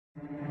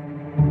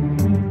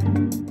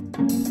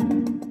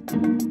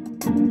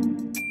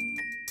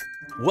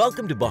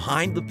Welcome to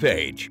Behind the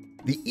Page,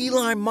 the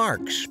Eli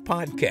Marks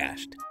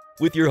podcast,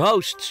 with your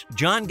hosts,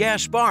 John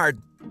Gaspard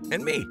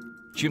and me,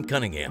 Jim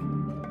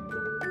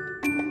Cunningham.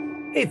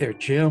 Hey there,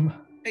 Jim.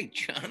 Hey,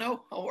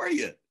 Jono, how are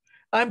you?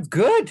 I'm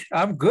good.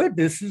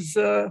 This is,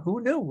 who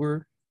knew?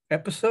 We're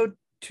episode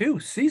 2,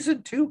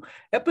 season 2,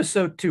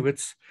 episode 2.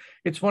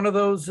 It's one of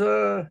those,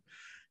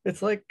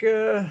 it's like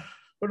one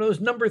of those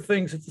number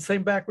things. It's the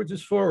same backwards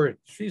as forward.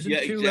 Season 2,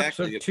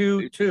 exactly.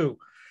 episode 2.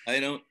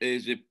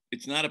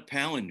 It's not a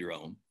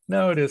palindrome.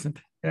 No, it isn't.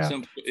 Yeah.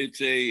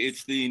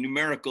 It's the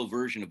numerical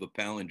version of a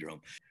palindrome.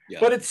 Yeah.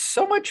 But it's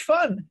so much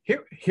fun.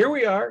 Here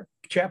we are,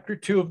 chapter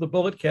 2 of the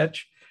Bullet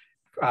Catch.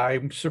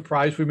 I'm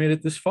surprised we made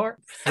it this far.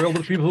 I'm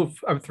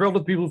thrilled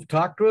with people who've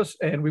talked to us,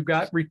 and we've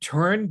got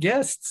return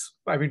guests.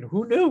 I mean,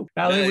 who knew?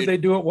 Now they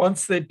do it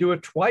once, they do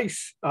it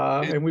twice.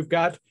 And we've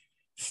got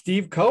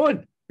Steve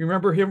Cohen.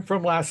 Remember him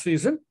from last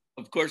season?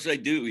 Of course I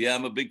do. Yeah,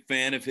 I'm a big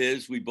fan of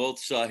his. We both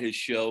saw his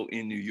show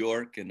in New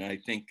York, and I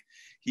think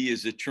he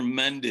is a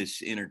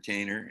tremendous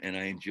entertainer, and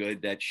I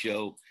enjoyed that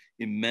show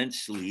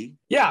immensely.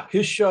 Yeah,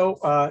 his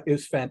show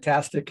is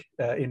fantastic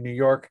in New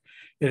York.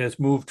 It has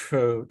moved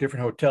to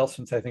different hotels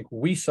since I think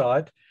we saw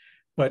it.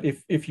 But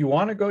if you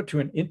want to go to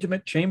an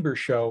intimate chamber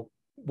show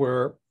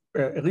where,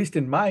 at least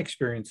in my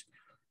experience,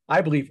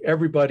 I believe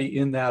everybody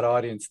in that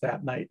audience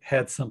that night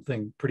had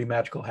something pretty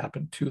magical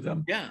happen to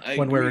them. Yeah,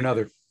 one way or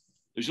another.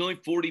 There's only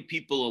 40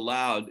 people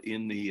allowed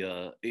in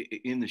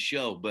the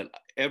show, but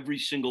every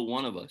single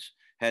one of us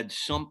had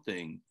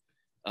something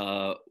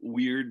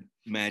weird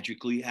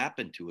magically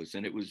happen to us.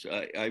 And it was,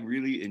 I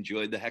really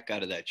enjoyed the heck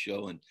out of that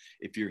show. And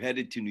if you're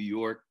headed to New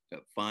York,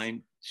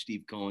 find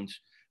Steve Cohen's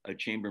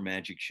Chamber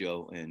Magic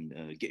show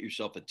and get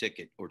yourself a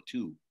ticket or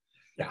two.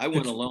 Yeah, I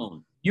went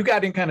alone. You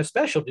got in kind of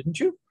special, didn't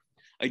you?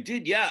 I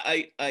did. Yeah.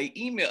 I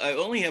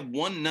only have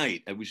one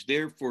night. I was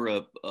there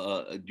for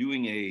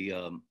doing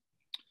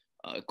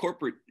a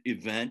corporate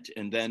event,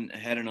 and then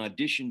had an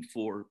audition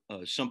for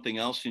something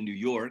else in New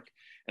York.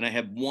 And I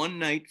had one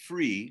night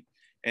free,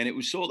 and it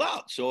was sold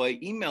out. So I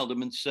emailed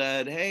him and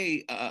said,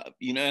 hey,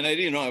 and I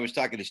didn't know I was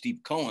talking to Steve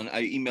Cohen.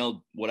 I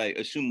emailed what I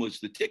assume was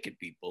the ticket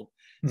people.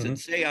 Said,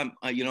 say, I'm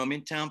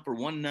in town for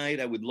one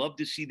night. I would love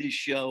to see this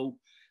show.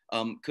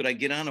 Could I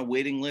get on a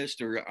waiting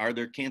list, or are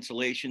there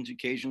cancellations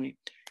occasionally?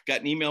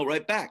 Got an email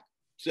right back.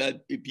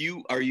 Said,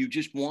 are you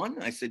just one?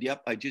 I said,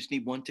 yep, I just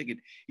need one ticket.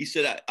 He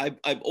said,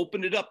 I've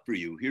opened it up for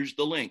you. Here's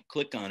the link,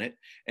 click on it.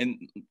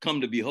 And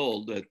come to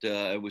behold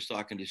that I was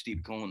talking to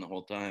Steve Cohen the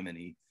whole time, and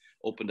he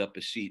opened up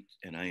a seat,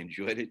 and I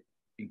enjoyed it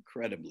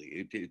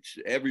incredibly. It's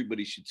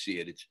everybody should see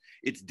it.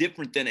 It's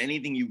different than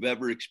anything you've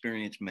ever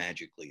experienced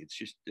magically. It's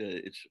just,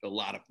 it's a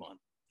lot of fun.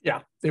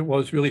 Yeah, it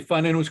was really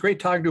fun. And it was great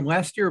talking to him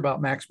last year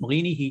about Max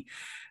Malini. He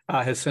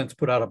has since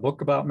put out a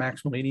book about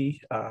Max Malini.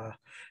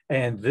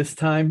 And this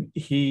time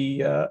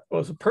he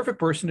was a perfect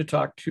person to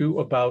talk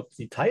to about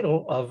the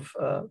title of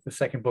the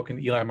second book in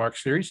the Eli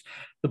Marks series,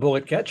 The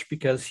Bullet Catch,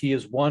 because he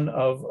is one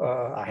of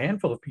a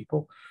handful of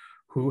people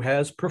who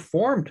has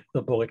performed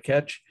the Bullet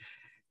Catch,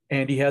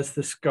 and he has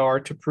the scar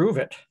to prove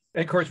it.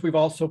 And of course, we've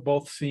also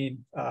both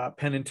seen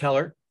Penn and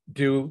Teller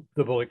do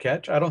the Bullet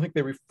Catch. I don't think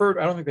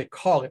they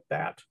call it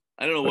that.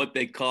 I don't know what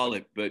they call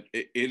it, but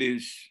it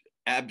is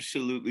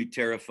absolutely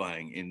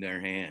terrifying in their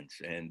hands.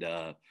 And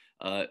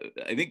I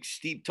think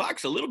Steve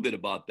talks a little bit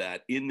about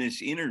that in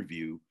this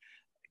interview.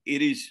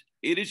 It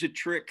is a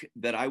trick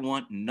that I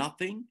want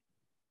nothing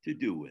to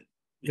do with.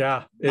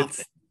 Yeah,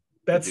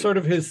 that's sort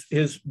of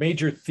his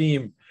major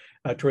theme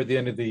toward the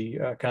end of the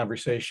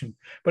conversation.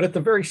 But at the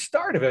very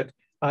start of it,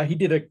 he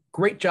did a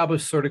great job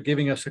of sort of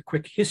giving us a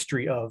quick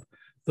history of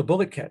the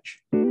Bullet Catch.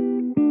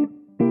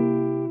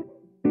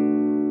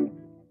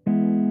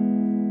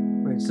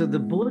 So the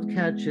Bullet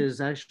Catch has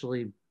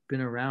actually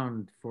been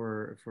around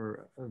for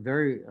a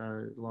very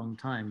long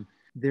time.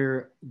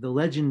 The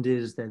legend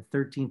is that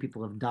 13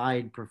 people have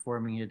died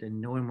performing it, and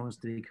no one wants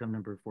to become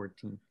number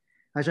 14.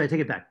 Actually, I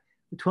take it back.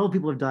 12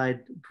 people have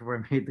died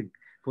performing the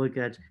Bullet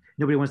Catch.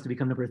 Nobody wants to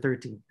become number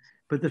 13.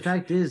 But the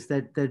fact is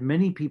that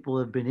many people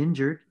have been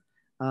injured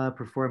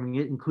performing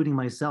it, including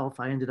myself.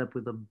 I ended up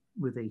with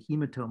a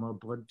hematoma, a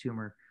blood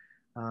tumor,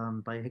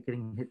 by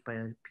getting hit by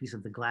a piece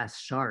of the glass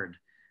shard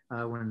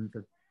when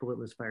the bullet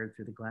was fired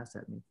through the glass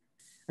at me.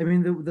 I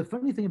mean, the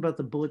funny thing about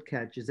the Bullet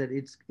Catch is that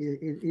it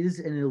is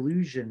an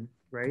illusion,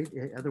 right?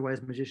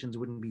 Otherwise, magicians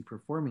wouldn't be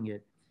performing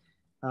it.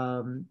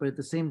 But at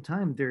the same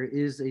time, there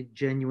is a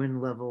genuine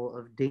level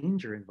of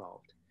danger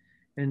involved.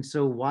 And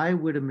so why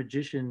would a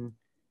magician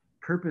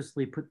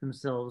purposely put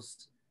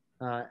themselves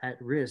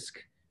at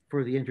risk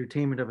for the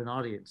entertainment of an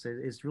audience?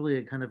 It's really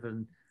a kind of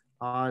an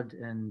odd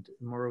and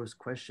morose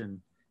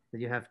question that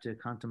you have to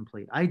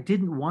contemplate. I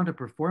didn't want to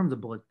perform the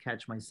Bullet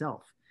Catch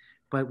myself.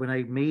 But when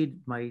I made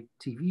my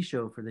TV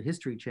show for the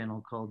History Channel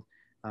called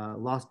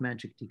Lost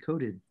Magic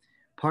Decoded,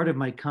 part of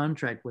my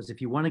contract was if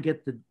you want to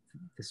get the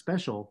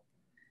special,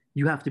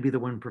 you have to be the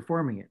one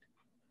performing it.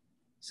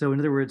 So in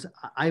other words,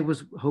 I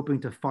was hoping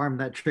to farm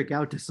that trick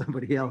out to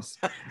somebody else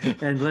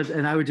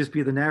and I would just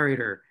be the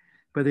narrator.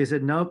 But they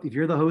said, nope, if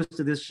you're the host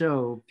of this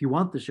show, if you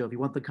want the show, if you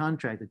want the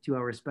contract, the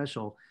 2-hour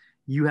special,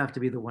 you have to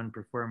be the one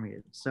performing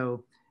it.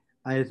 So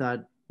I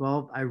thought,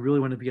 well, I really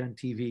want to be on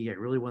TV. I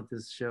really want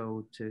this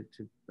show to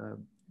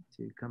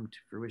come to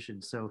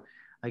fruition. So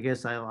I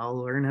guess I'll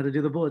learn how to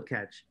do the bullet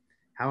catch.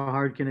 How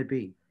hard can it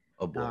be?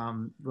 Oh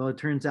boy. Well, it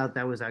turns out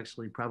that was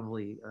actually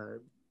probably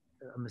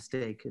a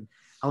mistake, and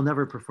I'll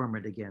never perform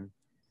it again.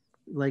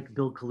 Like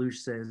Bill Kalush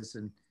says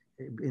in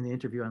the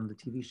interview on the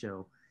TV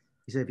show,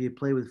 he said, if you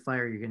play with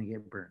fire, you're going to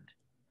get burned.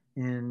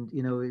 And,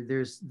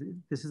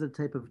 this is a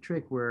type of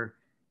trick where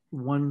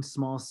one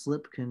small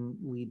slip can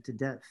lead to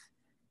death.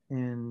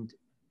 And,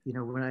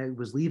 when I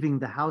was leaving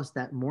the house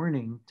that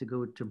morning to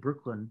go to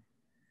Brooklyn,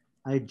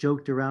 I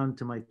joked around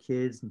to my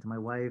kids and to my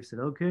wife, said,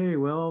 okay,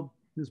 well,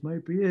 this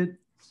might be it.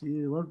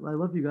 See, I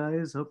love you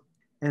guys.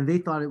 And they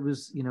thought it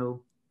was,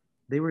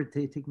 they were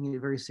taking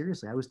it very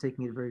seriously. I was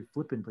taking it very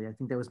flippantly. I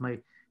think that was my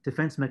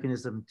defense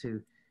mechanism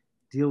to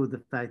deal with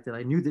the fact that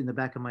I knew that in the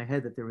back of my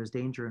head that there was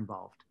danger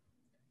involved.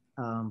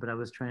 But I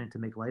was trying to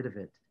make light of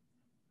it.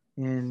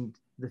 And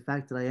the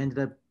fact that I ended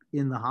up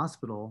in the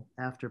hospital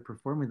after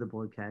performing the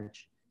bullet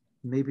catch,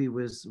 maybe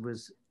was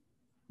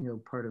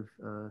part of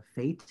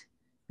fate.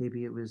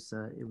 Maybe it was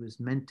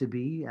meant to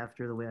be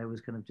after the way I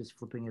was kind of just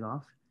flipping it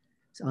off.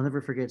 So I'll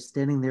never forget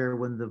standing there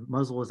when the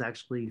muzzle was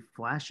actually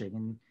flashing,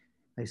 and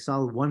I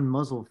saw one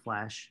muzzle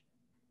flash,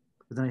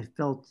 but then I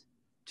felt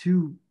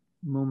two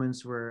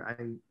moments where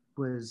I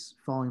was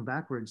falling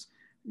backwards.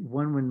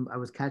 One when I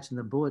was catching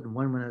the bullet, and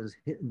one when I was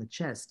hit in the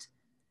chest.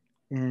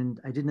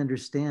 And I didn't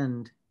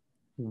understand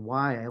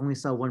why. I only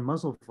saw one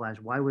muzzle flash.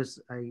 Why was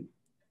I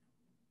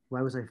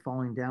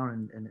falling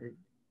down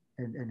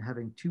and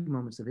having two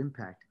moments of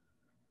impact?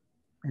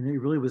 And it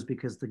really was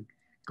because the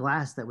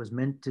glass that was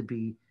meant to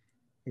be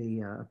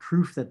a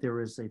proof that there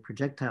was a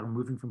projectile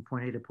moving from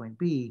point A to point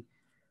B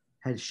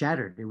had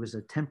shattered. It was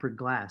a tempered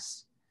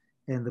glass.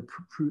 And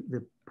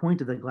the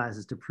point of the glass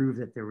is to prove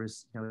that there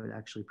was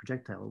actually a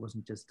projectile. It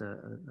wasn't just a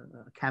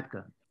cap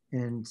gun.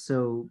 And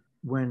so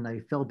when I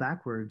fell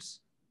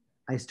backwards,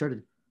 I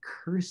started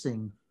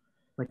cursing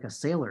like a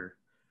sailor.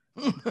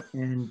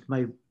 And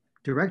my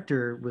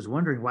director was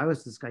wondering, why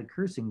was this guy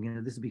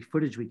cursing? This would be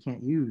footage we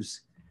can't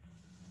use.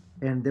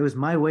 And there was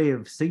my way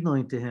of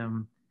signaling to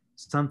him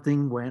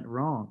something went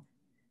wrong.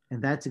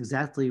 And that's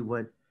exactly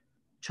what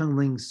Chung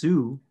Ling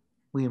Soo,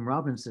 William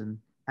Robinson,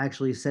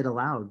 actually said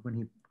aloud when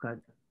he got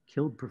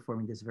killed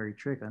performing this very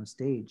trick on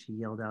stage. He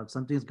yelled out,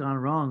 "Something's gone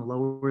wrong,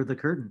 lower the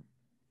curtain,"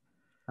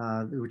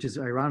 which is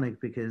ironic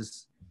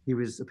because he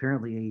was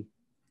apparently a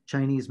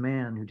Chinese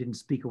man who didn't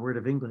speak a word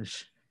of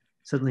English.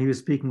 Suddenly he was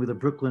speaking with a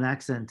Brooklyn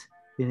accent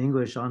in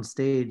English on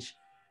stage.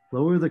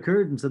 Lower the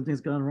curtain,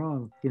 something's gone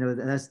wrong.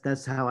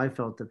 That's how I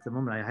felt at the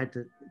moment. I had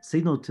to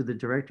signal to the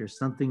director,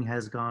 something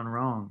has gone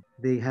wrong.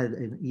 They had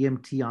an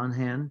EMT on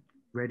hand,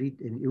 ready.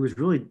 And it was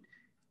really,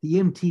 the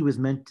EMT was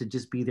meant to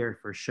just be there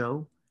for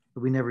show,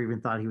 but we never even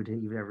thought he would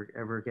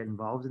ever get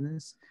involved in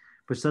this.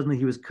 But suddenly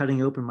he was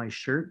cutting open my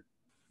shirt.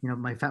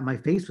 My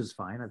face was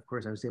fine. Of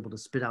course, I was able to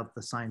spit out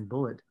the signed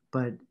bullet,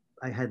 but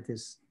I had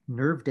this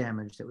nerve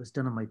damage that was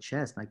done on my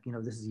chest. Like,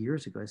 this is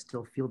years ago. I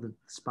still feel the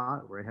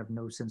spot where I have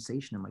no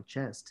sensation in my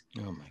chest.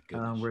 Oh my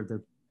goodness. Where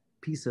the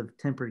piece of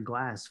tempered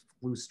glass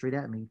flew straight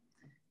at me.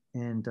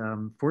 And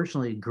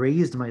fortunately, it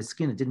grazed my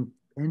skin. It didn't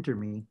enter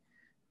me,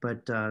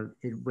 but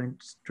it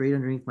went straight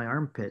underneath my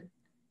armpit.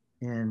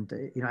 And,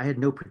 I had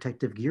no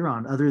protective gear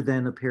on other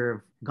than a pair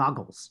of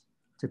goggles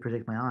to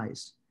protect my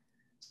eyes.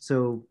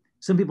 So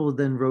some people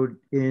then wrote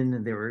in,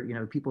 and there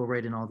were, people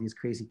write in all these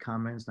crazy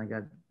comments, and I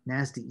got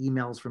nasty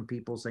emails from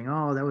people saying,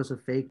 oh, that was a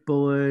fake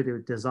bullet.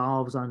 It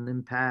dissolves on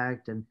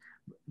impact. And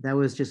that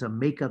was just a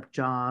makeup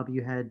job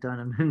you had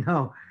done. And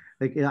no,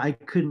 I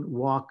couldn't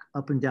walk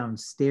up and down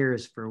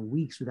stairs for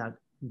weeks without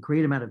a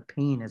great amount of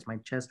pain as my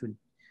chest would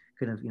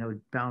kind of,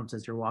 bounce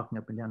as you're walking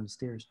up and down the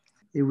stairs.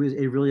 It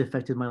really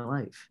affected my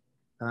life.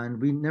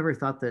 And we never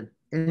thought that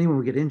anyone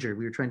would get injured.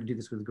 We were trying to do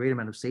this with a great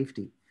amount of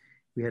safety.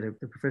 We had a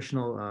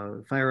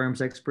professional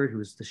firearms expert who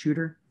was the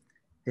shooter.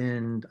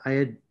 And I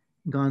had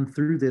gone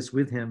through this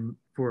with him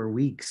for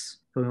weeks,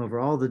 going over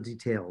all the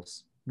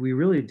details. We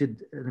really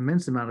did an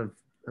immense amount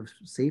of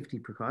safety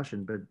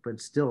precaution,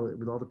 but still,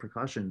 with all the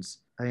precautions,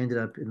 I ended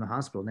up in the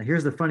hospital. Now,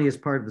 here's the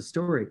funniest part of the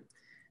story.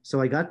 So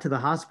I got to the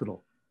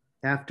hospital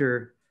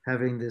after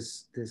having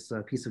this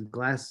piece of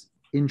glass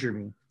injure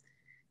me.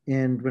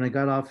 And when I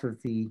got off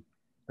of the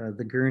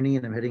gurney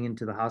and I'm heading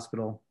into the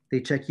hospital,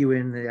 they check you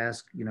in, they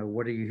ask,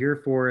 what are you here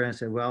for? And I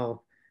said,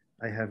 well,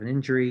 I have an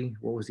injury.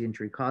 What was the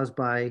injury caused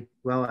by?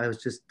 Well, I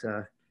was just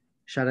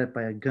shot at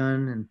by a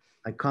gun and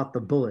I caught the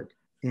bullet.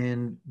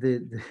 And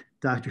the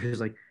doctor is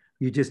like,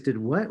 you just did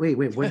what? Wait,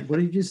 what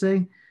did you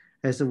say?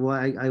 I said,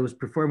 well, I was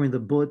performing the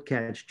bullet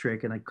catch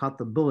trick and I caught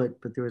the bullet,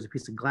 but there was a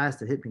piece of glass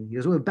that hit me. He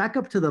goes, well, back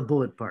up to the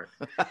bullet part.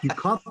 You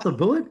caught the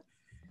bullet?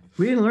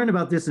 We didn't learn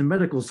about this in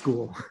medical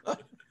school.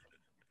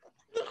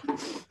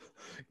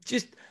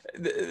 Just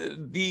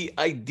the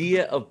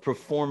idea of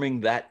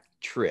performing that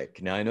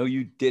trick. Now, I know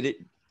you did it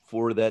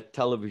for that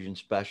television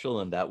special,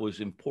 and that was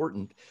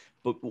important.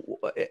 But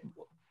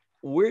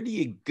where do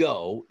you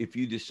go if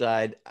you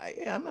decide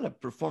I'm going to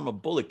perform a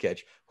bullet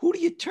catch? Who do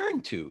you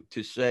turn to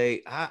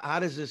say, how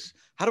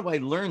do I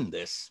learn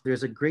this?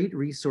 There's a great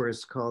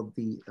resource called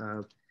the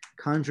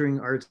Conjuring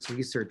Arts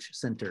Research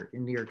Center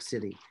in New York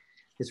City.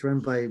 It's run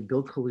by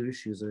Bill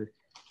Kalush, who's a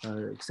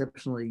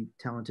exceptionally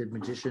talented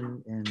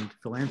magician and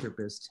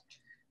philanthropist,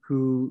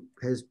 who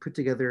has put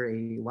together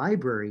a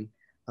library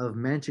of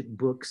magic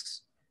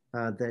books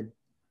that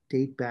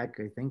date back,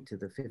 I think, to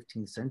the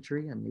 15th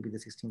century and maybe the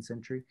 16th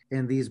century.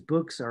 And these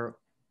books are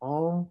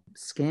all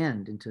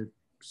scanned into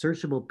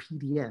searchable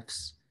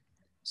PDFs.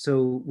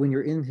 So when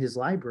you're in his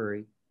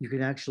library, you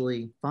can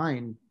actually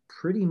find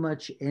pretty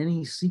much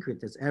any secret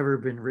that's ever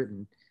been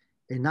written,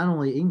 in not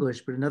only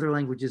English, but in other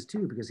languages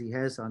too, because he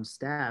has on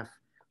staff,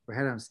 or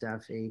had on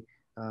staff, a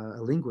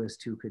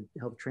linguist who could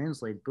help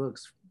translate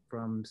books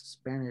from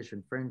Spanish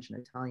and French and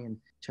Italian,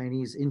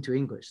 Chinese into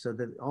English, so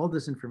that all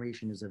this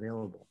information is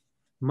available.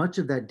 Much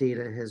of that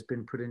data has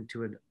been put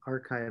into an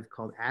archive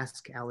called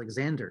Ask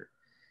Alexander.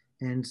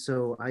 And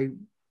so I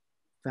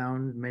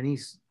found many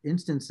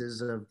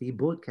instances of the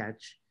bullet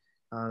catch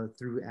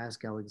through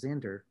Ask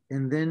Alexander,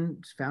 and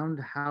then found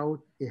how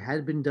it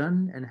had been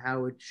done and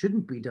how it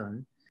shouldn't be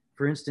done.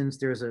 For instance,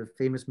 there's a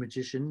famous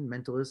magician,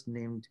 mentalist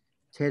named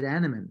Ted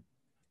Anneman.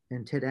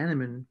 And Ted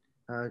Anneman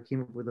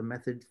came up with a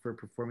method for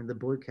performing the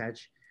bullet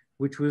catch,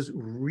 which was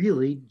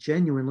really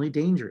genuinely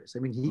dangerous. I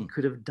mean, he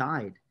could have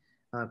died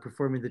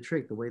performing the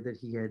trick the way that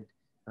he had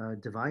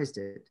devised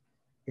it.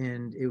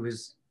 And it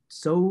was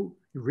so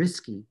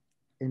risky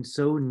and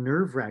so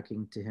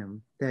nerve-wracking to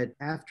him that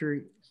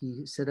after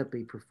he set up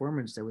a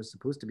performance that was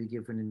supposed to be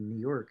given in New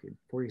York at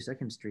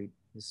 42nd Street,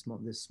 this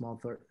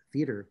small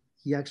theater,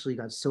 he actually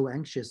got so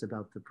anxious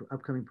about the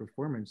upcoming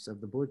performance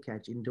of the bullet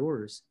catch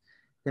indoors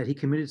that he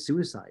committed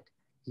suicide.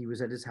 He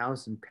was at his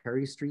house in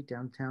Perry Street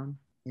downtown,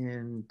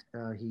 and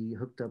he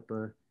hooked up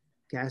a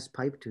gas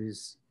pipe to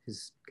his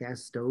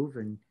gas stove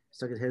and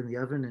stuck his head in the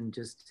oven and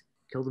just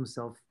killed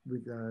himself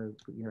with,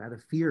 out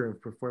of fear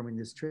of performing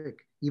this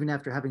trick, even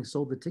after having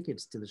sold the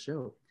tickets to the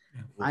show.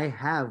 Yeah. I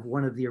have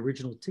one of the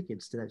original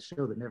tickets to that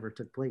show that never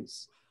took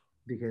place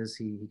because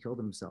he killed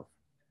himself.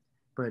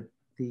 But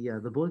the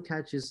bullet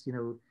catch is,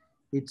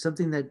 it's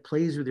something that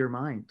plays with your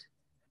mind.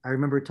 I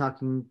remember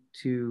talking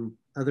to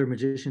other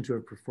magicians who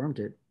have performed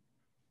it,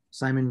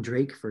 Simon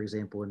Drake, for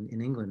example,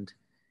 in England,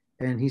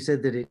 and he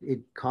said that it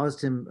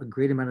caused him a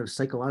great amount of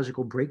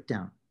psychological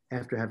breakdown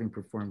after having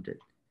performed it.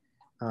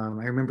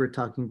 I remember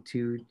talking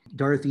to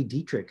Dorothy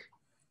Dietrich,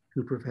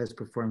 who has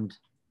performed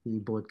the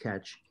bullet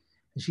catch,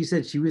 and she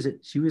said she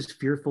was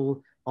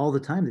fearful all the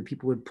time that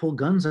people would pull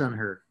guns on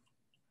her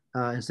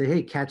and say,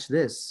 "Hey, catch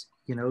this,"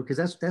 because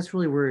that's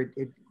really where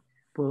it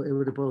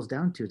boils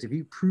down to. It's if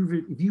you've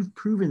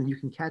proven that you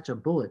can catch a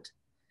bullet,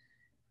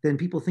 then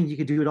people think you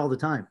could do it all the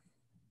time,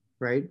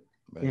 right?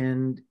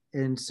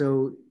 And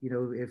so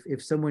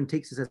if someone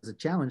takes this as a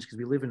challenge, because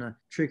we live in a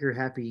trigger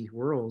happy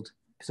world,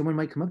 someone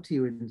might come up to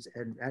you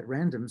and at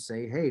random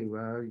say, "Hey,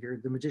 you're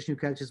the magician who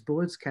catches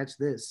bullets, catch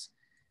this,"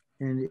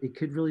 and it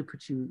could really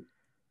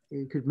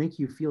it could make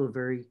you feel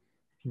very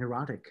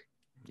neurotic,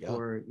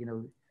 or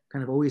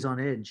kind of always on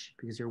edge,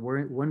 because you're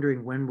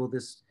wondering, when will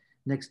this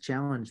next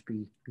challenge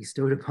be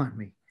bestowed upon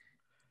me?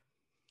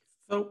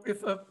 So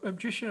if a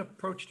magician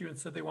approached you and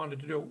said they wanted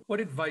to do it, what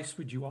advice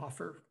would you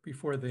offer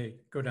before they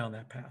go down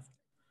that path?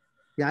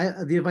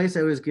 Yeah, the advice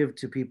I always give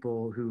to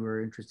people who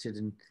are interested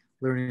in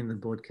learning the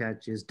bullet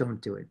catch is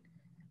don't do it.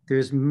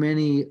 There's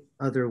many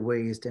other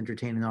ways to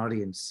entertain an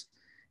audience.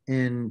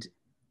 And,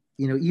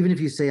 even if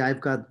you say,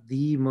 I've got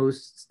the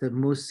most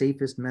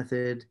safest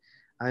method,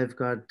 I've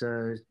got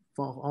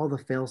all the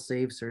fail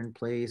safes are in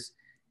place,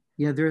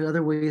 there are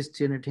other ways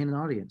to entertain an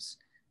audience.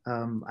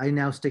 I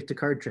now stick to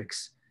card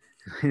tricks.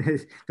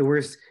 The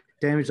worst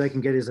damage I can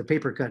get is a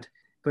paper cut.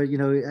 But,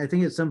 I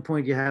think at some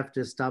point you have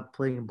to stop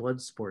playing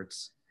blood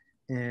sports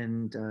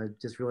and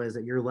just realize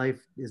that your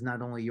life is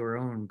not only your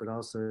own, but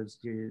also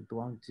it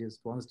belongs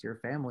to your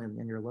family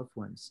and your loved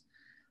ones.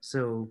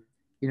 So,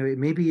 it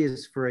maybe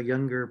is for a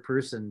younger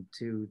person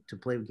to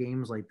play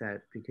games like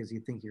that because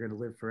you think you're going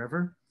to live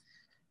forever.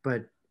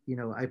 But,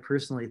 I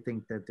personally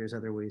think that there's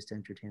other ways to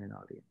entertain an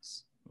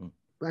audience.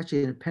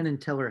 Actually, Penn and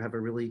Teller have a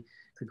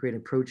great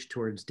approach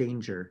towards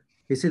danger.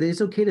 They say that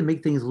it's okay to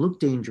make things look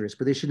dangerous,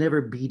 but they should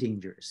never be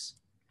dangerous.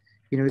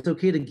 It's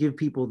okay to give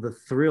people the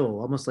thrill,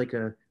 almost like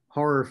a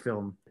horror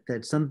film,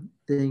 that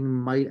something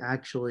might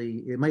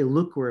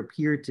look or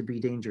appear to be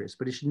dangerous,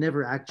 but it should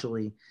never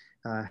actually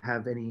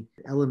have any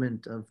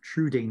element of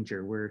true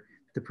danger where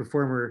the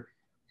performer,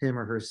 him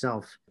or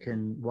herself,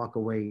 can walk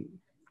away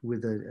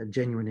with a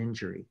genuine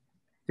injury.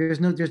 There's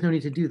no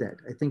need to do that.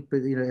 I think,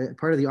 but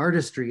part of the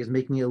artistry is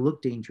making it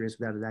look dangerous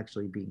without it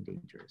actually being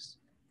dangerous.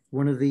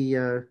 One of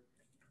the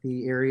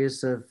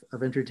areas of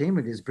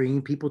entertainment is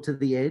bringing people to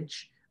the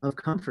edge of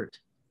comfort,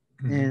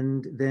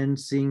 and then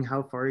seeing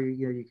how far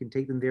you can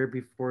take them there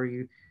before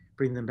you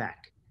bring them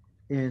back.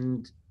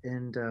 And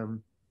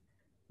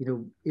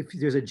if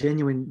there's a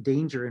genuine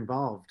danger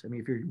involved, I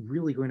mean, if you're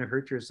really going to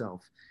hurt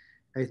yourself,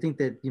 I think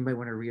that you might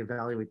want to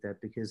reevaluate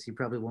that, because he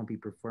probably won't be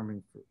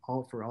performing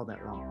for all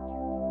that long.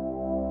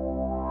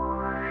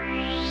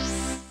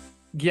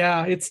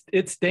 Yeah,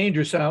 it's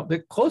dangerous.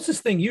 The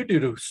closest thing you do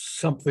to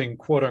something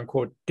quote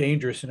unquote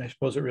dangerous, and I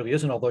suppose it really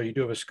isn't, although you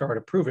do have a scar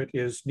to prove it,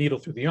 is needle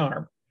through the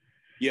arm.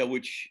 Yeah,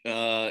 which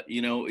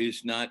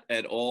is not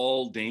at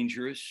all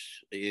dangerous.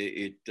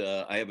 I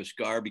have a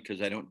scar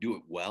because I don't do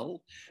it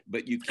well,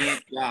 but you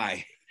can't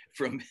die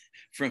from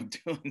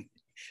doing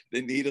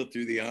the needle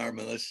through the arm,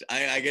 unless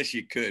I guess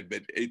you could,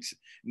 but it's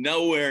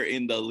nowhere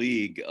in the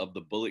league of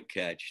the bullet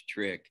catch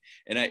trick.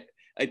 And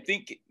I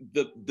think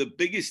the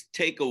biggest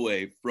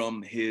takeaway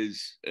from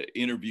his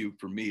interview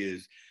for me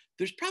is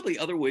there's probably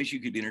other ways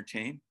you could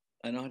entertain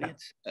an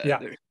audience.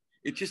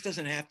 It just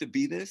doesn't have to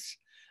be this.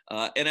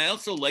 And I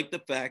also like the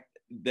fact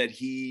that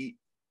he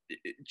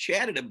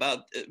chatted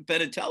about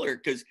Penn and Teller,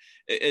 because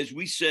as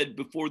we said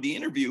before the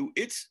interview,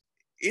 it's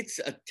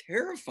a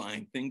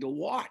terrifying thing to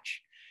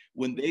watch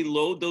when they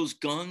load those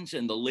guns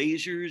and the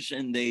lasers,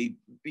 and they,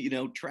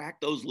 track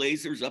those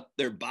lasers up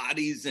their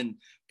bodies and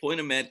point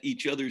them at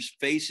each other's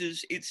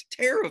faces. It's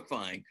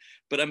terrifying,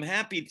 but I'm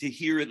happy to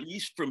hear, at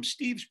least from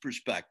Steve's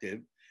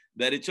perspective,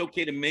 that it's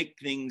okay to make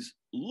things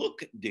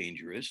look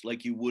dangerous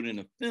like you would in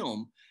a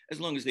film, as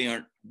long as they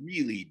aren't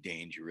really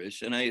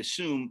dangerous. And I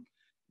assume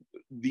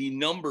the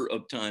number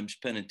of times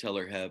Penn and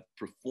Teller have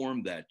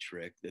performed that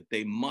trick, that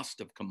they must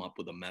have come up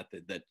with a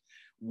method that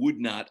would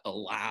not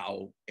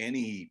allow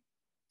any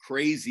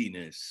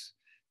craziness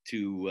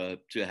to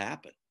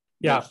happen.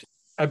 Yeah,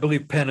 I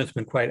believe Penn has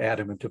been quite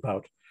adamant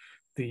about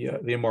the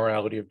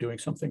immorality of doing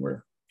something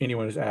where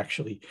anyone is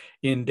actually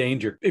in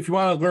danger. If you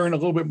want to learn a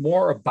little bit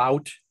more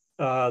about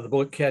the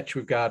bullet catch,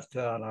 we've got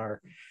on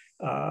our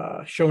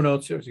show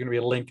notes, there's going to be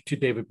a link to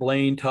David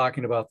Blaine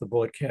talking about the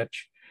bullet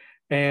catch,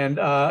 and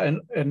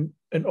an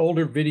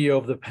older video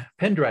of the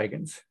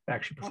Pendragons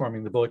actually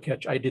performing the bullet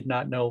catch. I did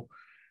not know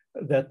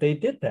that they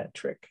did that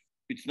trick.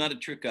 It's not a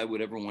trick I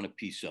would ever want a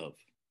piece of.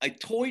 I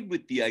toyed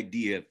with the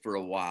idea for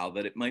a while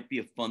that it might be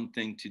a fun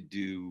thing to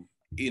do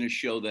in a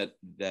show that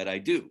I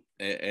do.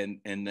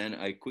 And then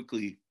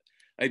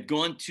I'd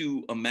gone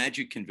to a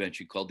magic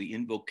convention called the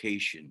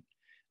Invocation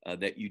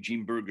that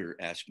Eugene Berger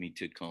asked me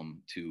to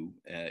come to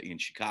in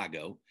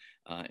Chicago.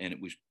 And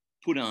it was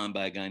put on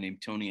by a guy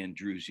named Tony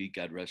Andruzzi,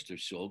 God rest their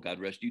soul, God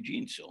rest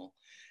Eugene's soul.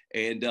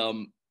 And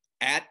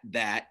at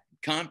that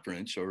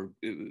conference or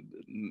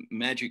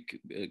magic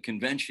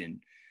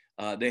convention,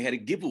 they had a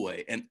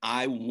giveaway, and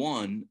I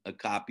won a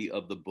copy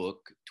of the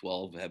book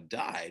 12 Have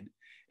Died.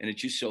 And it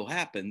just so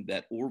happened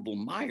that Orville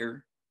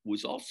Meyer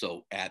was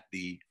also at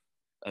the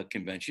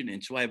convention.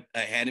 And so I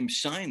had him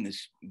sign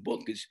this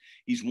book, because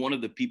he's one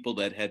of the people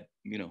that had,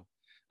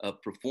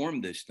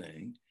 performed this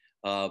thing.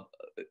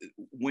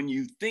 When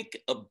you think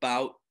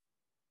about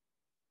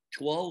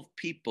 12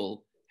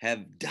 people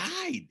have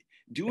died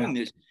doing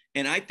this,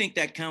 and I think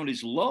that count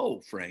is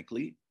low,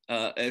 frankly,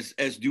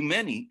 as do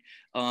many.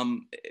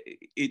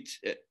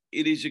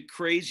 It is a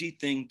crazy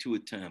thing to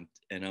attempt,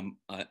 and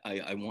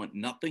I want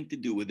nothing to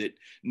do with it,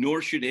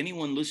 nor should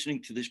anyone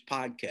listening to this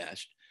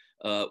podcast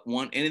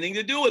want anything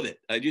to do with it.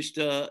 I just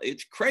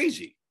it's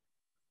crazy.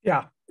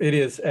 Yeah, it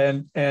is,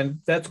 and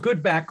that's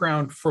good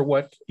background for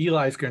what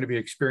Eli is going to be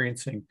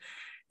experiencing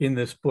in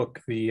this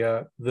book.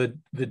 The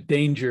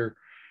danger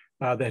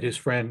that his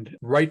friend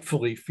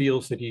rightfully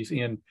feels that he's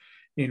in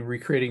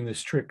recreating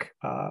this trick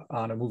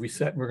on a movie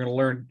set. And we're going to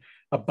learn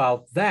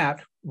about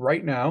that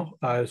right now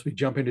as we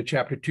jump into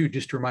chapter 2.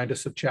 Just to remind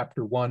us of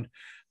chapter 1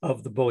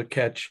 of the bullet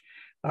catch.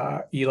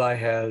 Eli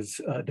has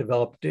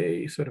developed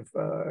a sort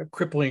of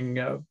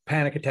crippling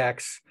panic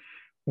attacks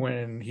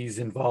when he's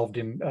involved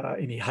in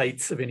any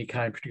heights of any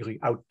kind, particularly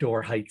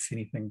outdoor heights,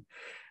 anything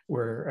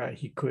where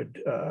he could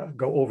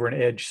go over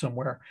an edge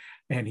somewhere.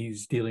 And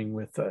he's dealing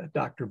with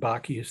Dr.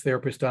 Baki, his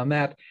therapist, on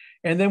that.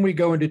 And then we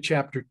go into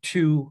chapter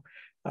 2,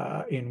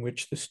 in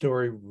which the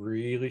story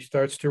really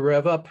starts to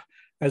rev up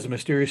as a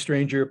mysterious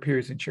stranger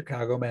appears in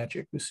Chicago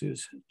Magic. This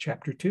is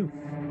chapter 2.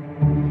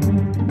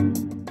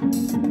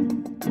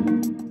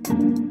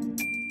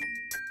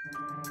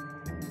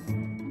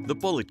 The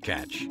Bullet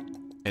Catch,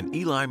 an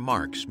Eli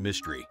Marks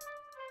mystery.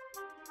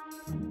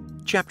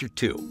 Chapter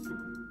 2.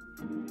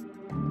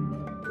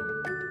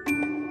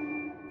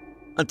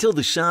 Until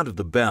the sound of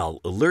the bell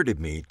alerted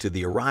me to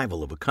the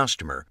arrival of a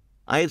customer,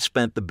 I had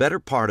spent the better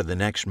part of the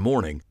next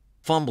morning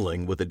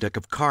fumbling with a deck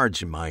of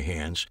cards in my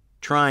hands,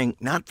 trying,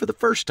 not for the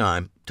first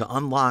time, to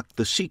unlock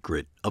the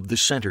secret of the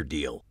center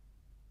deal.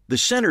 The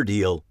center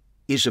deal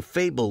is a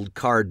fabled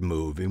card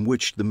move in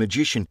which the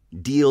magician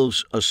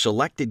deals a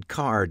selected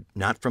card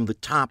not from the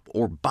top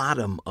or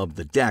bottom of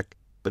the deck,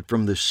 but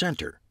from the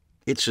center.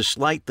 It's a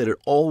sleight that had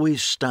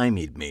always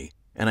stymied me,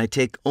 and I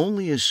take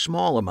only a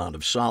small amount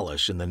of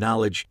solace in the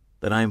knowledge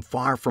that I am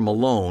far from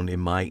alone in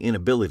my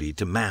inability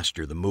to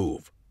master the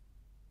move.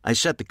 I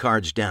set the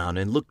cards down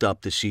and looked up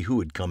to see who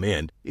had come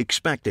in,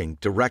 expecting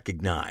to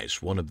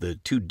recognize one of the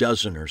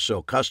 24 or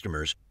so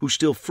customers who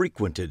still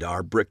frequented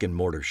our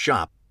brick-and-mortar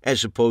shop,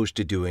 as opposed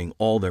to doing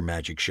all their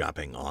magic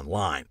shopping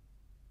online.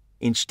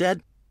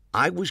 Instead,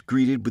 I was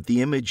greeted with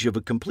the image of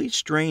a complete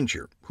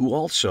stranger who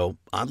also,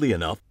 oddly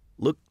enough,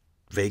 looked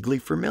vaguely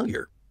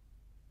familiar.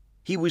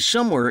 He was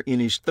somewhere in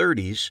his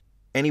 30s,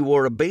 and he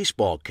wore a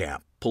baseball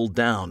cap pulled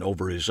down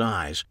over his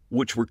eyes,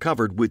 which were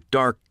covered with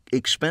dark,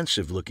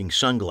 expensive-looking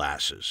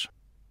sunglasses.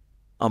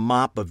 A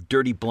mop of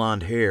dirty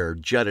blonde hair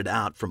jutted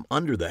out from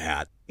under the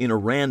hat in a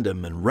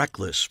random and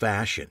reckless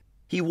fashion.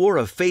 He wore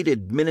a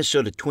faded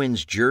Minnesota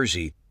Twins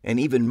jersey and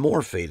even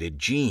more faded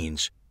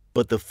jeans,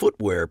 but the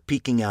footwear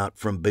peeking out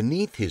from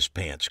beneath his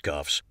pants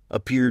cuffs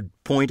appeared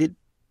pointed,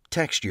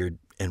 textured,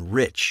 and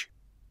rich.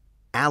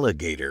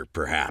 Alligator,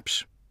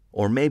 perhaps,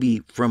 or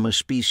maybe from a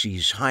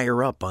species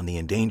higher up on the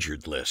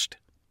endangered list.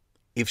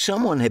 If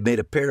someone had made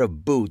a pair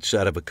of boots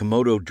out of a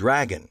Komodo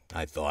dragon,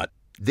 I thought,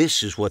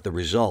 this is what the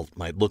result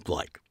might look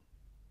like.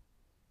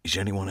 "Is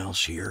anyone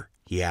else here?"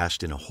 he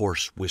asked in a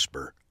hoarse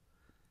whisper.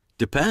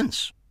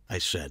 "Depends," I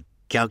said,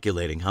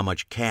 calculating how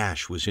much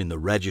cash was in the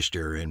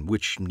register and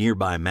which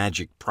nearby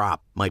magic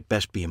prop might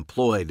best be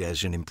employed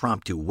as an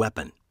impromptu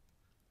weapon.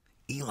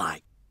 "Eli,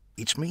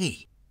 it's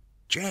me,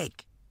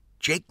 Jake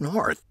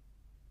North."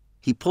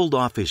 He pulled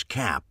off his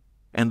cap,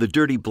 and the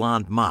dirty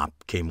blonde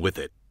mop came with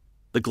it.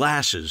 The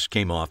glasses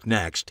came off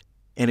next,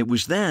 and it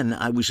was then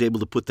I was able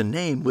to put the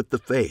name with the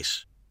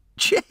face.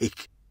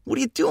 "Jake, what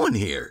are you doing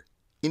here?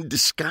 In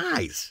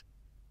disguise?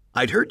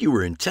 I'd heard you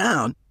were in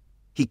town."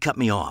 He cut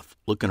me off,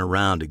 looking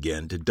around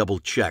again to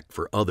double-check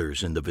for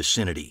others in the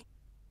vicinity.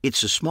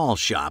 "It's a small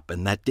shop,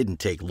 and that didn't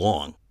take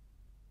long.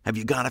 Have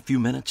you got a few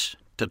minutes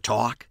to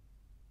talk?"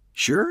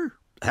 "Sure,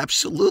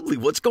 absolutely.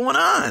 What's going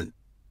on?"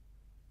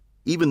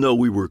 Even though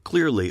we were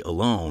clearly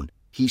alone,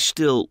 he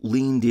still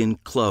leaned in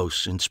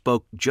close and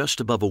spoke just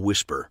above a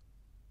whisper.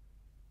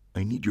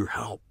 "I need your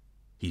help,"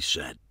 he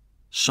said.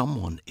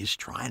 "Someone is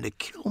trying to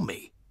kill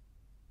me."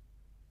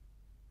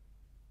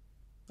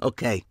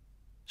 Okay,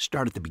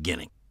 start at the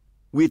beginning.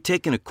 We had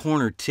taken a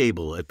corner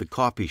table at the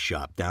coffee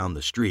shop down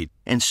the street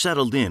and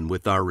settled in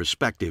with our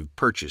respective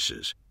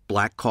purchases,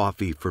 black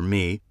coffee for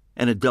me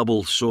and a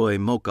double soy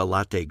mocha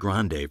latte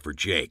grande for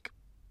Jake.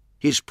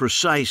 His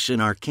precise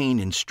and arcane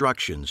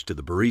instructions to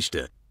the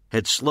barista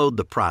had slowed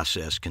the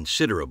process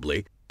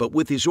considerably, but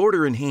with his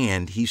order in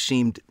hand, he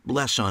seemed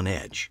less on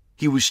edge.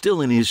 He was still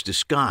in his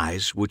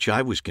disguise, which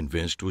I was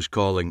convinced was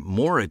calling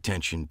more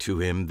attention to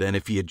him than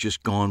if he had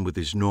just gone with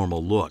his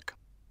normal look.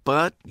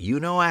 But you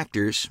know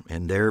actors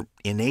and their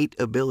innate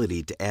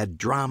ability to add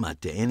drama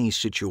to any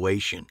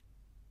situation.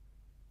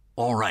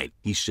 "All right,"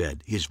 he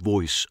said, his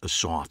voice a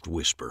soft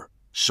whisper.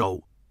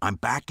 "So, I'm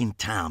back in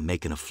town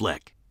making a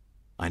flick."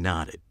 I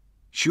nodded.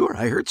 "Sure,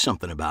 I heard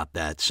something about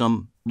that.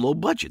 Some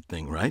low-budget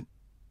thing, right?"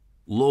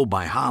 "Low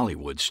by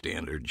Hollywood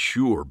standards,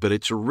 sure, but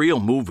it's a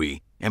real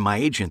movie, and my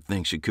agent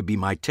thinks it could be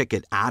my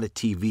ticket out of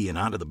TV and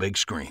onto the big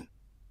screen."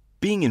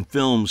 Being in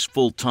films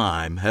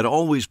full-time had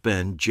always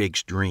been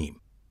Jake's dream.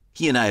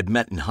 He and I had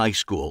met in high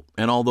school,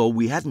 and although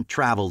we hadn't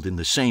traveled in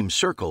the same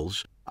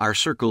circles, our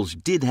circles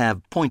did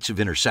have points of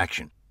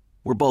intersection.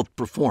 We're both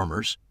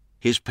performers.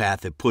 His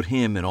path had put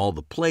him in all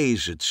the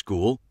plays at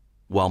school,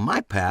 while my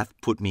path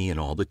put me in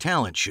all the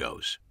talent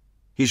shows.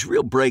 His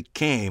real break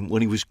came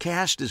when he was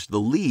cast as the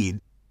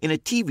lead in a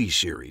TV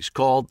series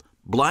called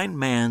Blind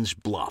Man's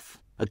Bluff,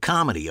 a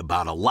comedy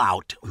about a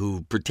lout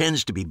who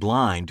pretends to be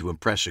blind to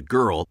impress a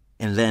girl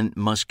and then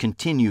must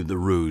continue the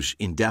ruse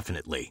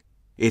indefinitely.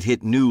 It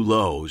hit new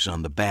lows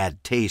on the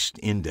bad taste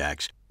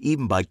index,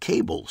 even by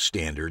cable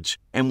standards,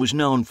 and was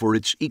known for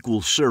its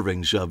equal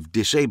servings of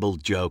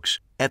disabled jokes,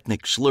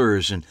 ethnic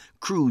slurs, and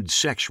crude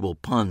sexual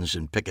puns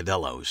and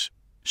picadillos.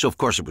 So, of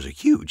course, it was a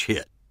huge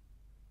hit.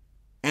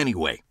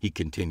 "Anyway," he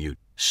continued,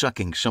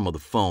 sucking some of the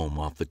foam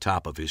off the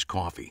top of his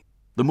coffee,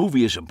 "the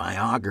movie is a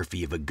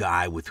biography of a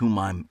guy with whom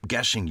I'm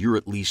guessing you're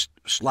at least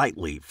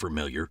slightly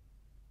familiar.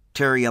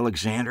 Terry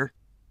Alexander?"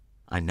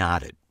 I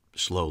nodded,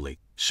 slowly,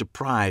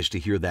 surprised to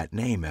hear that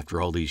name after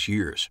all these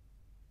years.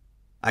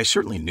 I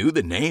certainly knew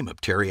the name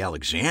of Terry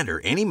Alexander.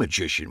 Any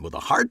magician with a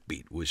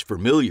heartbeat was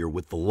familiar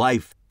with the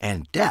life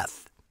and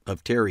death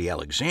of Terry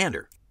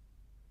Alexander.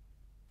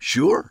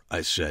 "Sure,"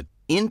 I said,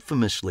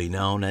 "infamously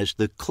known as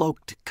the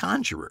Cloaked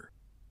Conjurer."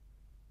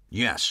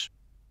 "Yes,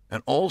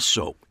 and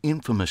also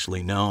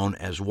infamously known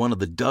as one of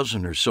the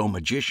dozen or so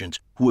magicians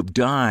who have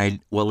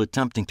died while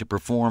attempting to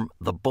perform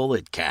the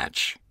bullet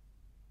catch.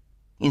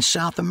 In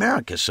South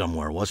America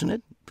somewhere, wasn't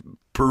it?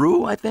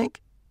 Peru, I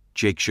think?"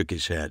 Jake shook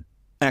his head.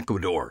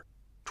 "Ecuador.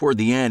 Toward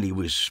the end, he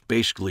was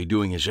basically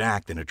doing his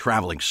act in a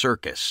traveling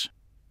circus."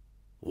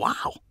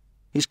 "Wow,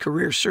 his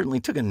career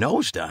certainly took a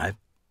nosedive."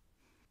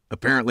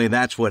 "Apparently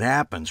that's what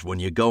happens when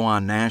you go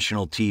on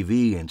national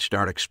TV and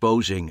start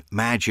exposing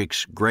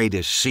magic's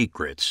greatest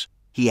secrets."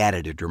 He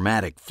added a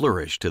dramatic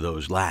flourish to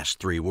those last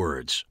three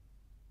words.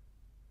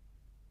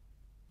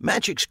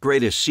 Magic's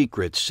Greatest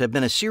Secrets have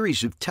been a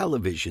series of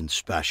television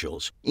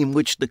specials in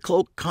which the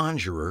Cloaked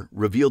Conjurer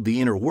revealed the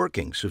inner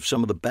workings of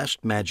some of the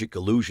best magic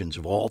illusions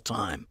of all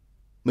time.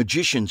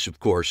 Magicians,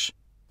 of course,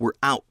 were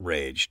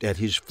outraged at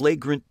his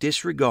flagrant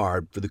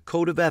disregard for the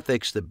code of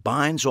ethics that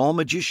binds all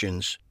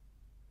magicians,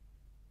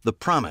 the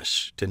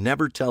promise to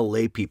never tell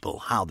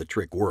laypeople how the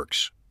trick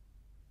works.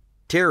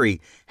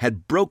 Terry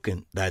had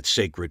broken that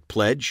sacred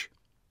pledge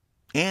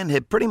and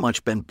had pretty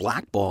much been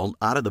blackballed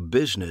out of the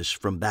business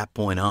from that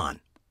point on.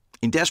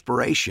 In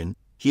desperation,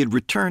 he had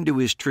returned to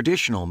his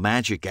traditional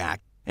magic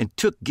act and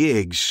took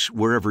gigs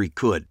wherever he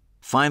could,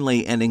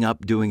 finally ending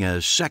up doing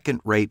a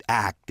second-rate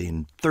act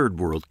in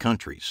third-world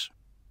countries.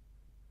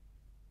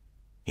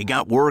 He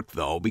got work,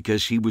 though,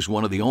 because he was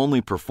one of the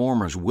only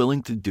performers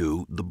willing to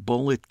do the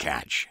bullet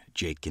catch,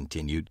 Jake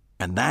continued,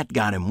 and that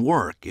got him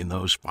work in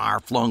those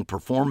far-flung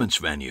performance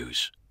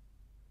venues.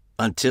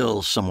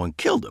 Until someone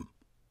killed him.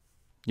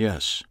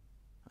 Yes,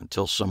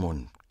 until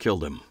someone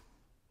killed him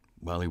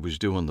while he was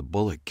doing the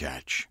bullet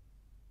catch.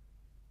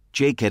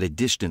 Jake had a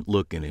distant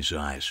look in his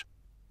eyes.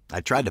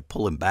 I tried to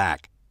pull him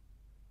back.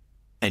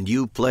 "And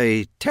you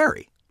play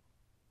Terry?"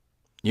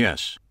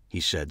 "Yes," he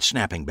said,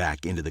 snapping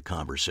back into the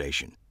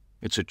conversation.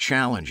 "It's a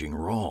challenging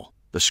role.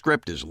 The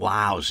script is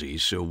lousy,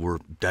 so we're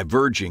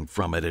diverging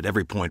from it at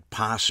every point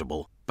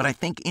possible. But I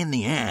think in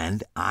the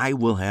end, I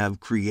will have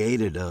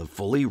created a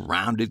fully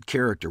rounded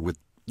character with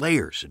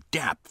layers of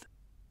depth."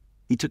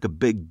 He took a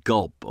big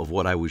gulp of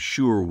what I was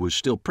sure was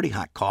still pretty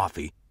hot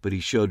coffee, but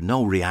he showed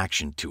no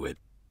reaction to it.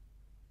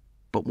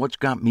 "But what's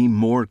got me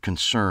more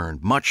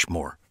concerned, much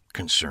more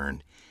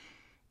concerned,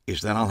 is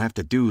that I'll have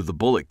to do the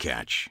bullet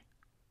catch."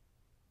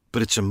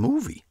 "But it's a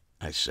movie,"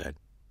 I said.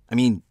 "I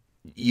mean,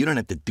 you don't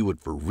have to do it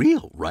for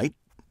real, right?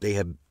 They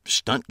have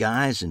stunt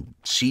guys and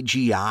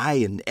CGI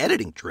and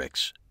editing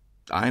tricks."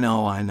 I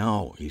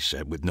know, he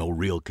said with no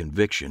real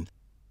conviction.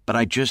 "But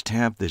I just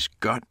have this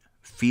gut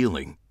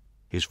feeling."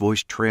 His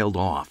voice trailed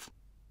off.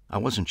 I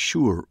wasn't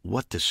sure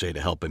what to say to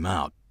help him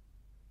out.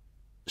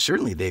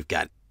 "Certainly they've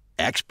got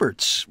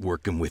experts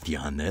working with you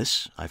on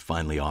this," I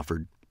finally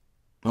offered.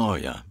 "Oh,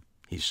 yeah,"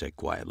 he said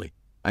quietly.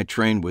 "I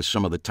trained with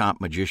some of the top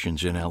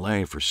magicians in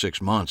L.A. for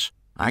 6 months.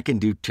 I can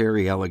do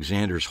Terry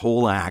Alexander's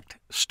whole act,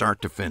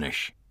 start to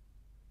finish."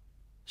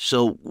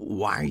 "So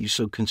why are you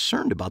so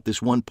concerned about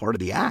this one part of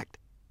the act?"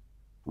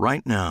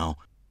 "Right now,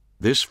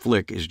 this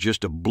flick is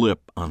just a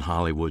blip on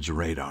Hollywood's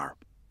radar.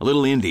 A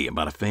little indie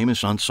about a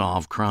famous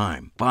unsolved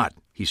crime. But,"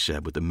 he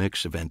said with a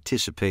mix of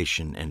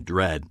anticipation and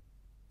dread,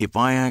 "if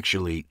I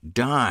actually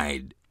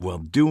died while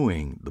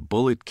doing the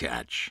bullet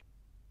catch..."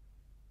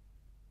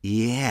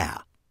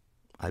 "Yeah."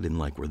 I didn't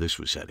like where this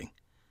was heading.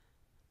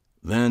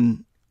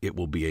 "Then it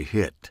will be a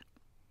hit.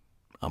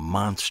 A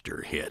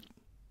monster hit."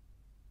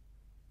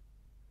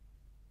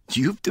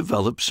 "You've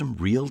developed some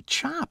real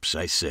chops,"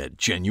 I said,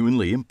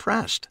 genuinely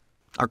impressed.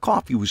 Our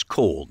coffee was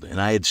cold, and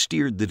I had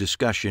steered the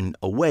discussion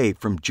away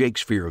from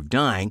Jake's fear of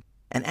dying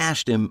and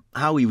asked him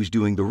how he was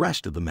doing the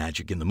rest of the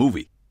magic in the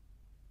movie.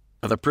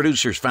 "The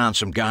producers found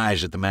some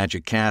guys at the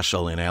Magic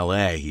Castle in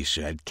L.A., he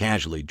said,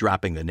 casually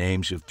dropping the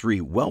names of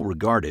 3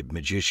 well-regarded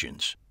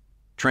magicians.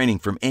 Training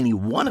from any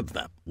one of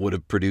them would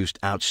have produced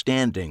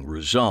outstanding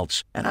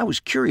results, and I was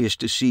curious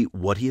to see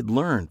what he had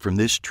learned from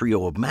this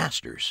trio of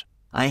masters.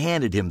 I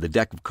handed him the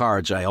deck of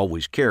cards I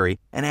always carry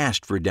and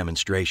asked for a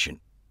demonstration.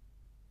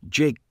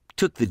 Jake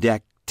took the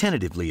deck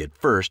tentatively at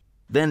first,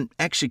 then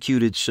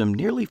executed some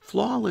nearly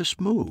flawless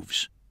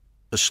moves.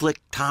 A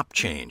slick top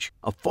change,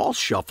 a false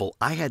shuffle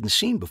I hadn't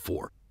seen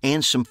before,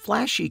 and some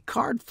flashy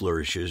card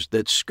flourishes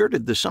that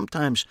skirted the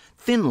sometimes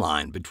thin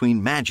line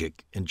between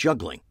magic and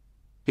juggling.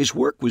 His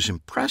work was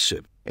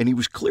impressive, and he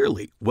was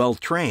clearly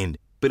well-trained,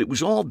 but it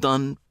was all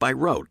done by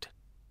rote.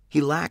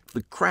 He lacked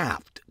the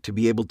craft to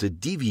be able to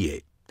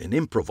deviate and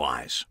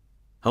improvise.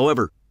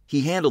 However,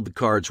 he handled the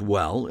cards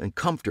well and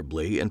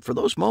comfortably, and for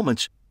those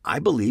moments, I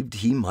believed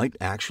he might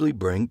actually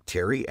bring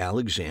Terry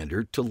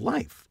Alexander to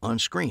life on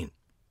screen,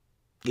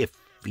 if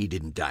he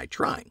didn't die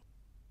trying.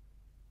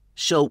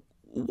 "So,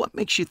 what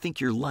makes you think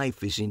your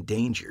life is in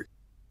danger?"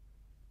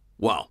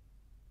 "Well,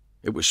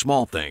 it was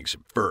small things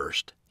at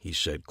first," he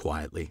said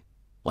quietly.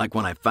 "Like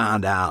when I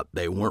found out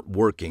they weren't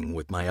working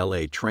with my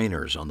L.A.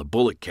 trainers on the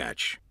bullet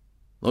catch.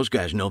 Those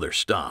guys know their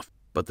stuff,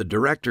 but the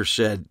director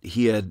said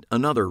he had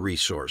another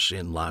resource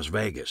in Las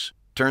Vegas.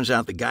 Turns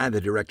out the guy the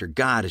director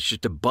got is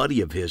just a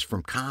buddy of his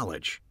from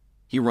college.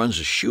 He runs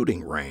a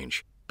shooting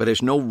range, but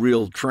has no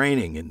real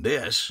training in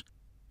this."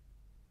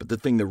 But the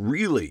thing that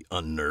really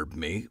unnerved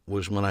me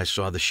was when I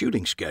saw the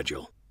shooting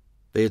schedule.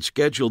 They had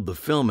scheduled the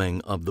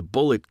filming of the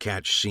bullet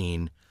catch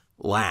scene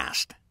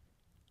last.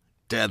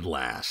 Dead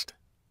last.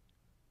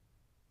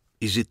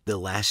 "Is it the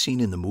last scene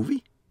in the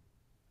movie?"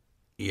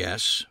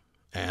 "Yes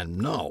and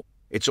no.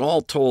 It's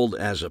all told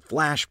as a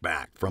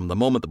flashback from the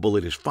moment the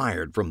bullet is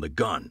fired from the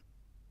gun.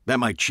 That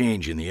might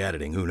change in the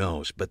editing, who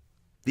knows, but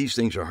these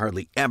things are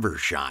hardly ever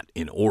shot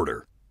in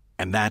order.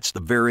 And that's the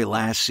very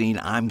last scene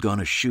I'm going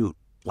to shoot.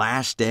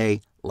 Last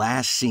day,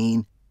 last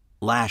scene,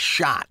 last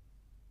shot."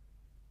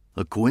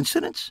 A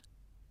coincidence?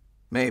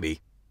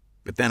 Maybe.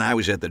 But then I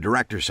was at the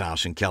director's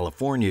house in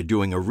California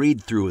doing a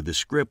read-through of the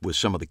script with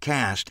some of the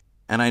cast,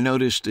 and I